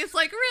just like, it's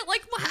like,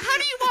 like, how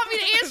do you want me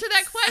to answer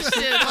that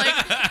question?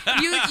 Like,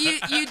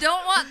 you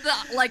don't want the,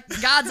 like,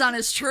 God's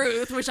honest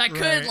truth, which I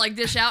could, Right. like,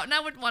 dish out, and I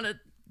wouldn't want to,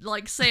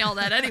 like, say all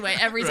that anyway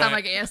every time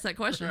Right. I get asked that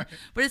question. Right.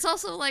 But it's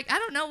also like, I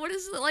don't know, what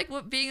is it like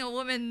being a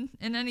woman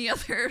in any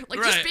other, like,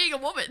 Right. just being a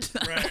woman.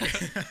 Right.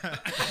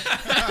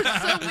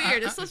 It's so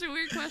weird. It's such a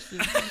weird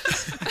question.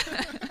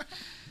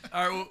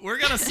 All right, we're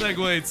gonna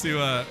segue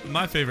to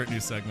my favorite new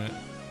segment,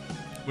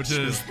 which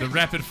is the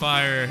rapid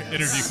fire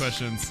interview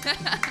questions.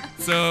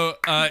 So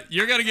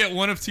you're gonna get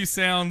one of two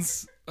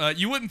sounds.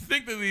 You wouldn't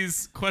think that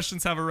these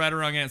questions have a right or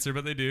wrong answer,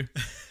 but they do.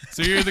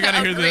 So you're either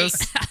gonna hear Great.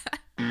 this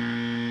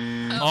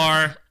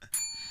or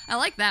I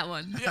like that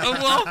one.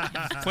 well,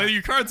 play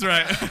your cards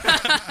right.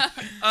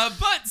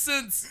 But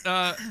since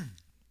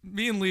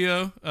me and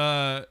Leo,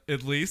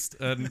 at least,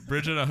 and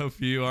Bridget, I hope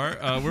you are.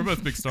 We're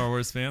both big Star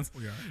Wars fans.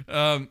 We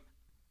are.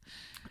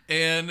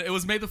 And it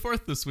was May the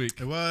 4th this week.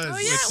 It was. Oh, yeah.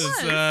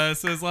 Which it is,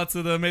 so there's lots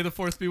of the May the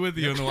 4th be with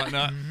you and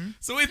whatnot.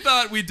 So we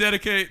thought we'd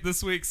dedicate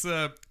this week's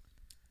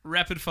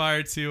rapid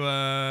fire to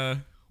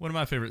one of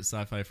my favorite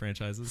sci-fi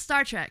franchises.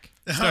 Star Trek.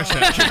 Star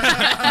Trek.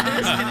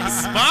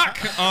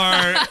 Spock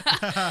are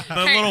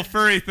the little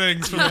furry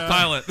things from the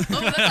pilot. Oh,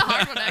 that's a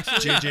hard one, actually.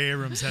 J.J.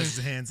 Abrams has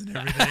his hands in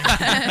everything.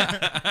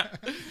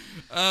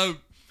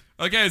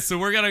 Okay, so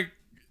we're gonna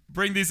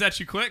bring these at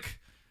you quick,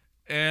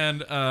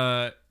 and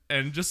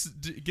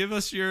just give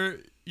us your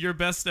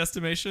best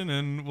estimation,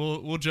 and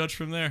we'll judge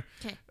from there.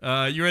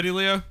 Okay. You ready,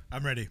 Leo?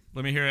 I'm ready.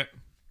 Let me hear it.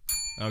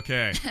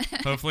 Okay.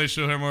 Hopefully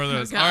she'll hear more of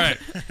those. Oh, All God.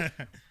 right.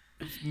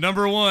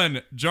 Number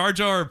 1, Jar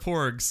Jar or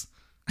Porgs.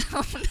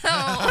 Oh, no.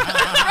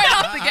 Right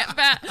off the get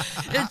bat.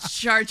 It's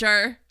Jar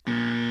Jar.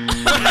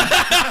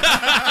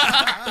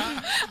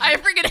 I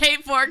freaking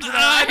hate forks. Though.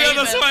 I know, hate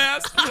that's them. why I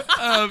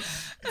asked.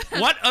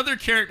 What other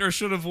character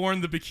should have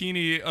worn the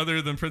bikini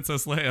other than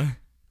Princess Leia?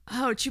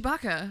 Oh,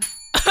 Chewbacca.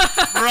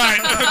 Right.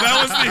 That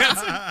was the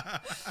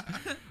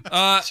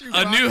answer.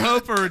 A New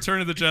Hope or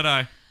Return of the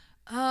Jedi?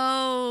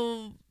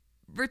 Oh,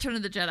 Return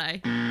of the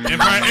Jedi.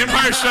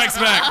 Empire Strikes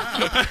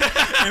Back.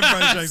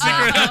 Empire Strikes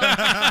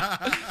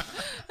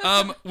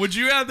Back. Would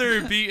you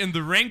rather be in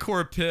the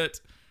Rancor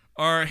pit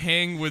or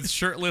hang with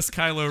shirtless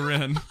Kylo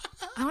Ren?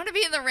 I want to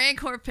be in the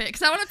Rancor pit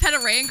because I want to pet a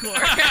Rancor.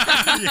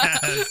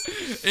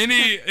 Yes.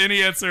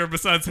 Any answer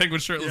besides hang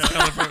with shirtless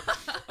Kylo Ren?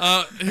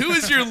 Who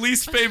is your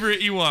least favorite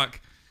Ewok?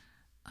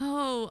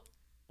 Oh,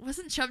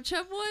 wasn't Chub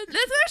Chub one?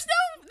 There's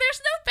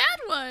no bad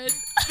one.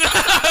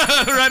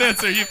 Right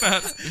answer. You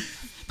passed.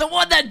 The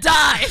one that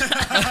died.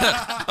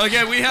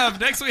 Okay, we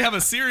have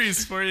a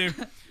series for you.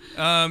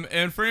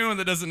 And for anyone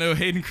that doesn't know,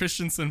 Hayden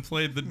Christensen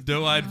played the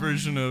doe-eyed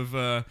version of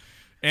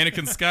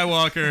Anakin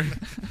Skywalker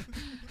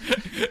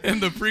in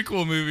the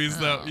prequel movies.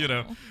 That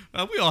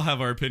we all have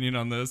our opinion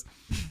on those.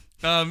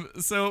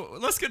 So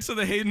let's get to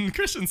the Hayden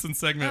Christensen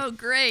segment. Oh,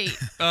 great.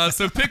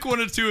 So pick one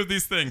or two of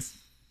these things.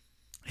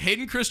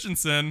 Hayden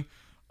Christensen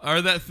are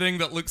that thing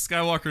that Luke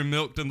Skywalker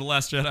milked in The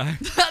Last Jedi.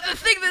 The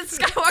thing that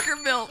Skywalker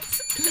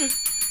milked.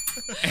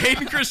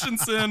 Hayden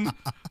Christensen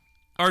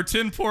are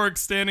 10 porgs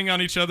standing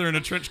on each other in a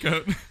trench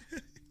coat.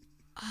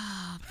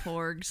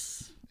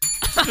 Porgs.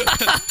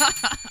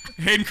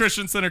 Hayden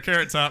Christensen or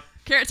Carrot Top.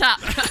 Carrot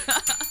Top.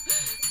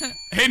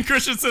 Hayden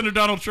Christensen or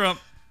Donald Trump.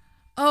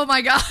 Oh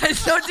my God!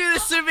 Don't do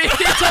this to me. Don't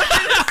do this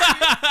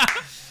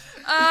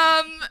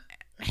to me.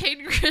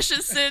 Hayden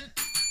Christensen.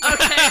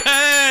 Okay.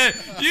 Hey,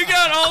 you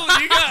got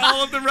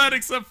all of them right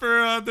except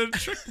for the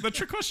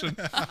trick question.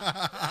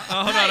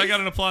 Hold on, I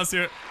got an applause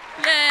here.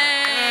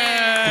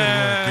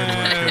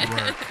 Yay! Good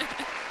work.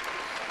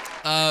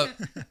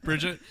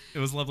 Bridget, it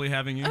was lovely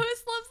having you. Oh,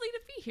 it's lovely to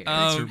be here.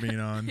 Thanks for being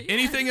on.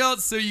 Anything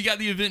else? So you got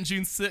the event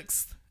June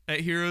 6th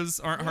at Heroes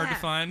Aren't Hard to Yeah.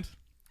 Find,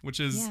 which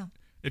is, Yeah.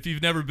 if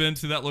you've never been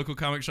to that local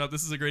comic shop,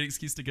 this is a great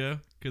excuse to go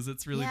because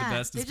it's really the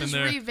best. It's they been just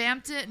there.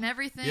 revamped it and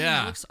everything.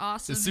 Yeah. It looks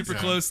awesome. It's super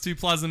and close to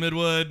Plaza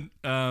Midwood.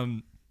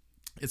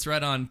 It's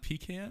right on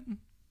Pecan.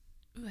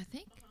 Ooh, I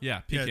think.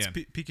 Yeah, Yeah, Pecan.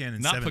 it's pecan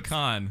and Not 7th.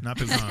 pecan. Not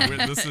pecan.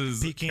 This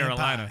is Pecan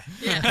Carolina. pie.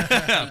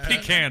 Yeah.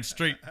 Pecan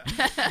Street.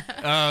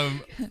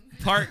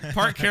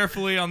 Park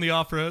carefully on the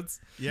off roads.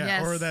 Yeah,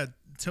 Yes. or that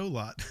tow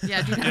lot.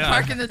 Yeah, do not Yeah.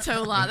 park in the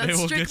tow lot. They That's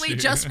will get strictly you.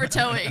 just for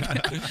towing.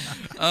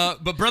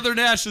 But Brother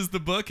Nash is the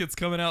book. It's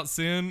coming out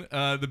soon.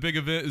 The big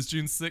event is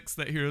June 6th.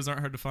 That Heroes Aren't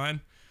Hard to Find.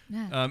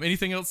 Yeah.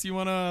 Anything else you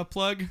want to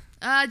plug?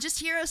 Just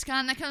Heroes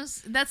Con.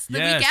 That's the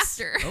Yes. week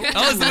after.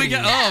 Oh, it's the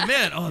weekend. Oh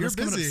man. Oh, You're that's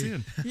coming up busy.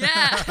 soon.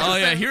 Yeah. Oh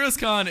yeah, Heroes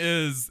Con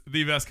is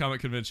the best comic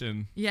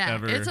convention Yeah,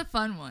 ever. it's a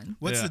fun one.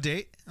 What's Yeah. the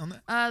date on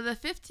that? The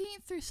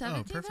 15th through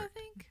 17th, I perfect.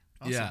 think.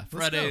 Awesome. Yeah, Let's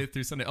Friday go.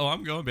 through Sunday. Oh,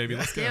 I'm going, baby.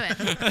 Let's Do go. it.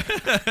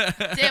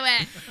 Do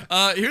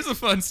it. Here's a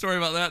fun story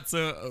about that.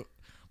 So,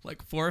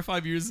 like 4 or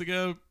 5 years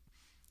ago,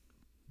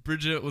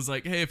 Bridget was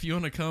like, "Hey, if you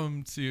want to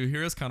come to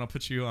Heroes Con, I'll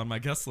put you on my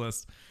guest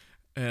list."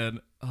 And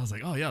I was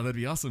like, "Oh yeah, that'd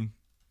be awesome."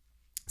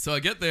 So I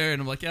get there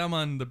and I'm like, "Yeah, I'm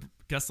on the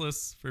guest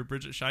list for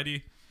Bridget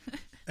Scheide."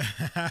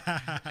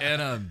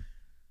 And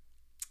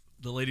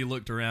the lady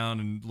looked around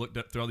and looked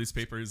up through all these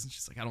papers, and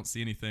she's like, "I don't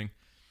see anything.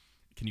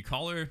 Can you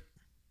call her?"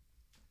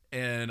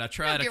 And I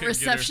tried. I Get couldn't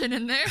reception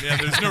in there. Get her. Yeah,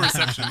 there's no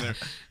reception there.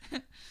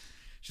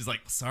 She's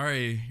like,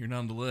 "Sorry, you're not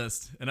on the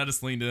list." And I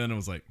just leaned in and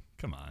was like,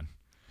 "Come on."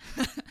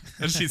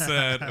 And she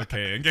said,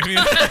 "Okay," and gave me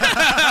a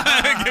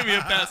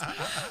pass.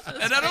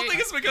 And I don't think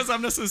it's because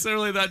I'm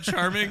necessarily that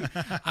charming.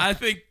 I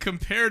think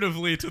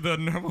comparatively to the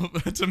normal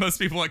to most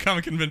people at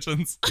comic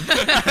conventions, She's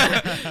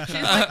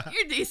like,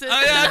 you're decent.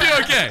 oh yeah, I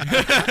do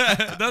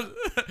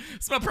okay.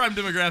 It's my prime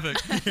demographic.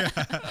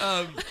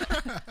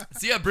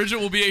 So yeah, Bridget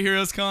will be at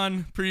Heroes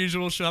Con per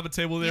usual. She'll have a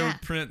table there Yeah.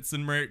 with prints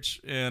and merch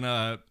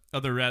and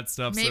other rad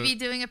stuff. So- Maybe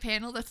doing a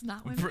panel that's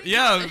not women. in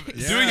yeah,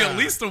 comics. doing Yeah. at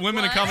least a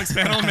women in What? comics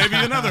panel, and maybe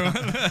another one.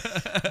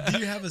 Do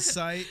you have a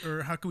site,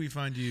 or how can we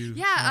find you?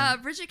 Yeah,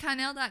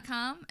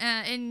 BridgetConnell.com.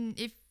 And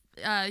if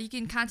you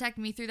can contact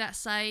me through that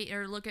site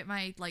or look at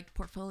my like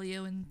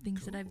portfolio and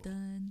things that I've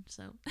done.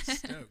 So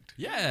Stoked.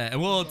 Yeah, and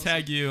we'll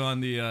tag you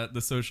on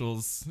the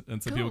socials,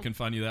 and so people Cool. can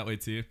find you that way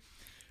too.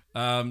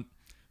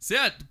 So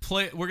yeah,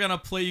 we're gonna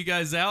play you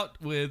guys out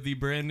with the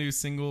brand new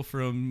single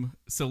from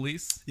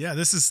Solis. Yeah,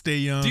 this is Stay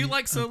Young. Do you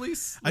like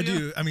Solis? I Leah?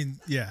 do. I mean,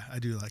 yeah, I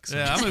do like.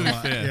 Yeah, I'm a Solis big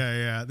lot. fan.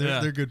 Yeah.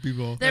 They're good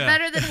people. they're Yeah.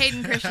 better than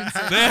Hayden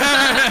Christensen.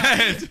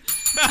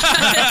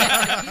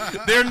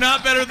 They're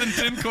not better than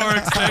Tim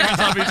Cork standing on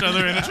top of each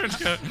other in a trench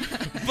coat.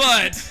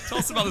 But tell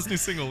us about this new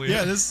single, Leah.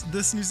 Yeah,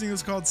 this new single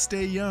is called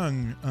 "Stay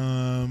Young."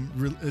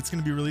 It's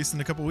going to be released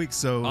in a couple weeks,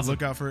 so Awesome.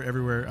 look out for it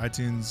everywhere: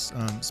 iTunes,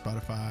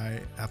 Spotify,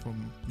 Apple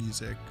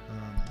Music,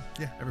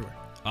 everywhere.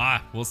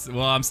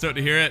 Well, I'm stoked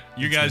to hear it.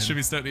 You Thanks, guys man. should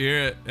be stoked to hear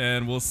it,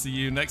 and we'll see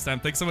you next time.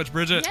 Thanks so much,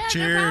 Bridget. Yeah, no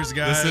Cheers, problem.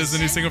 guys. This is the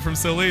new single from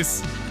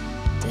Solis.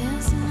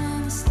 Dancing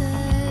on the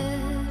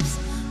steps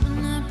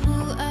when I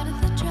pull out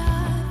of the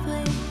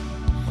driveway,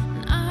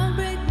 and I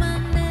break my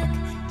neck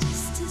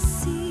just to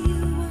see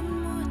you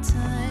one more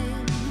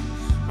time.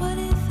 What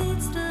if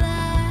it's the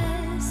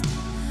last?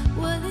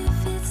 What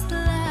if it's the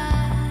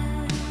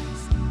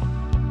last?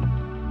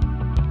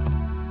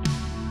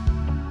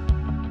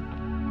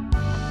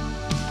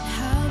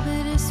 How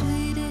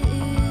bittersweet it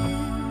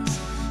is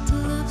to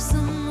love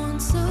someone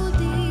so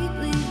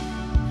deeply.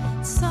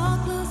 It's all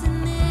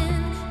closing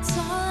in,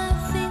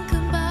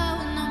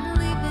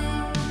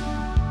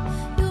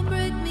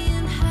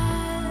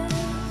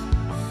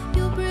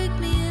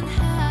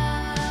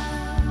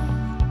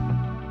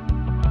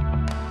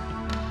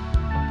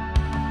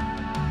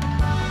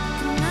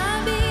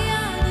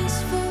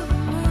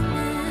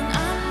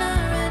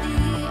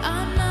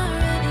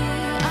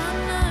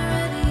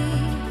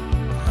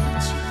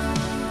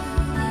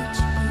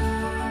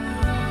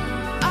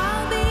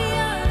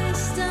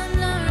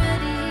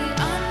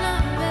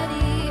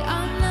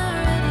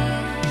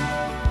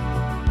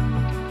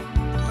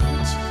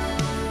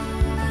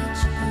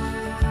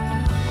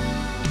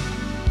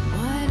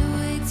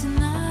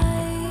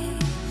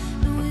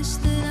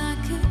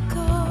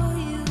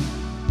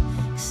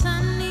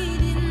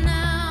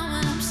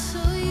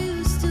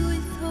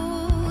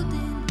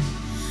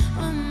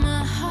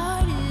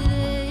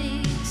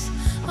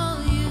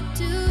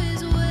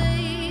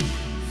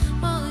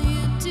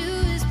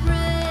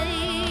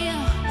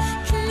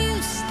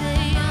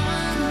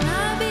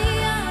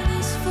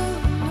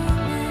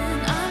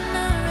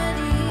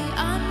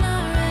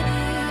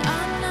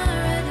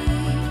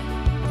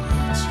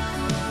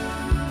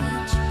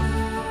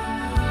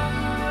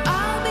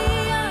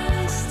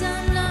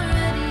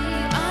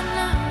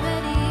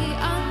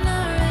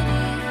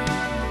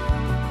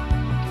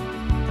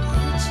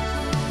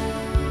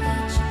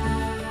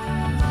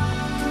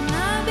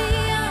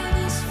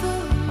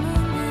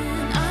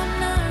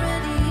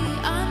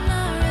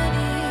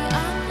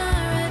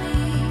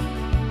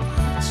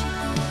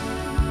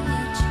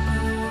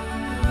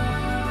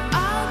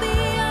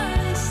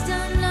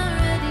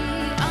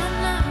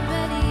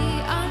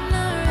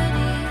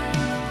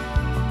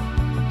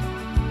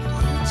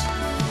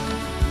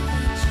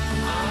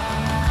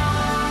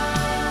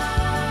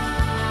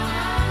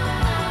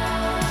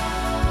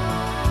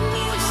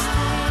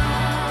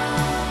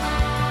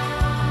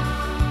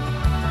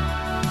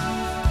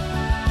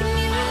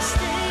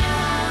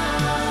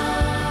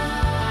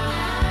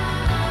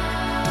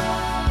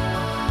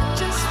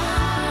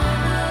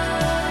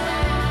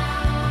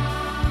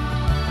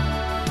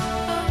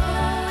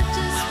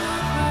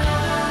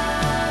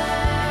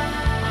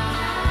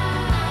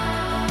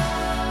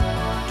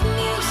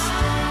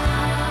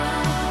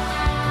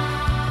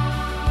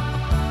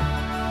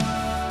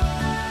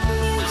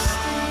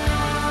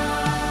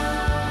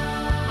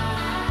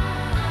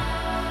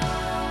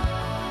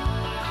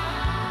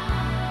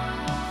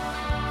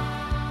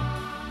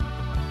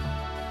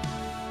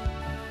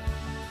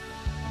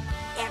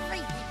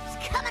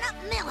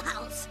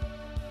 Millhouse.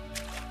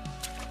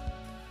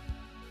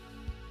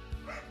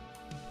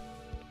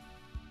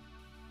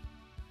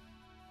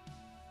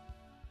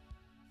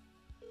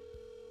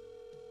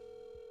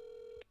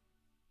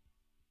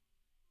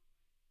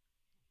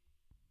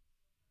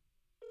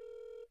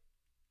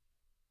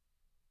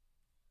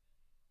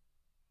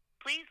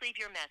 Please leave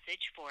your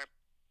message for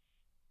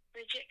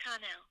Bridget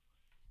Connell.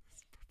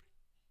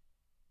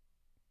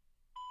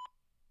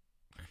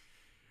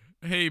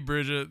 Hey,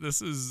 Bridget,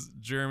 this is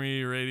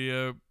Jeremy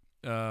Radio.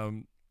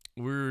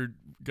 We're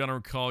going to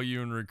call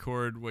you and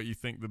record what you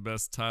think the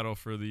best title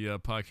for the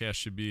podcast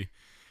should be.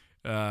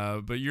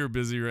 But you're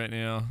busy right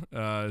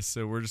now,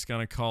 so we're just going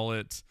to call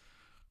it...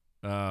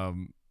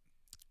 we're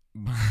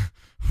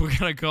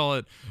going to call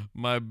it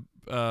my...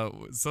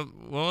 what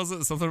was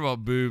it? Something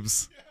about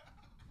boobs.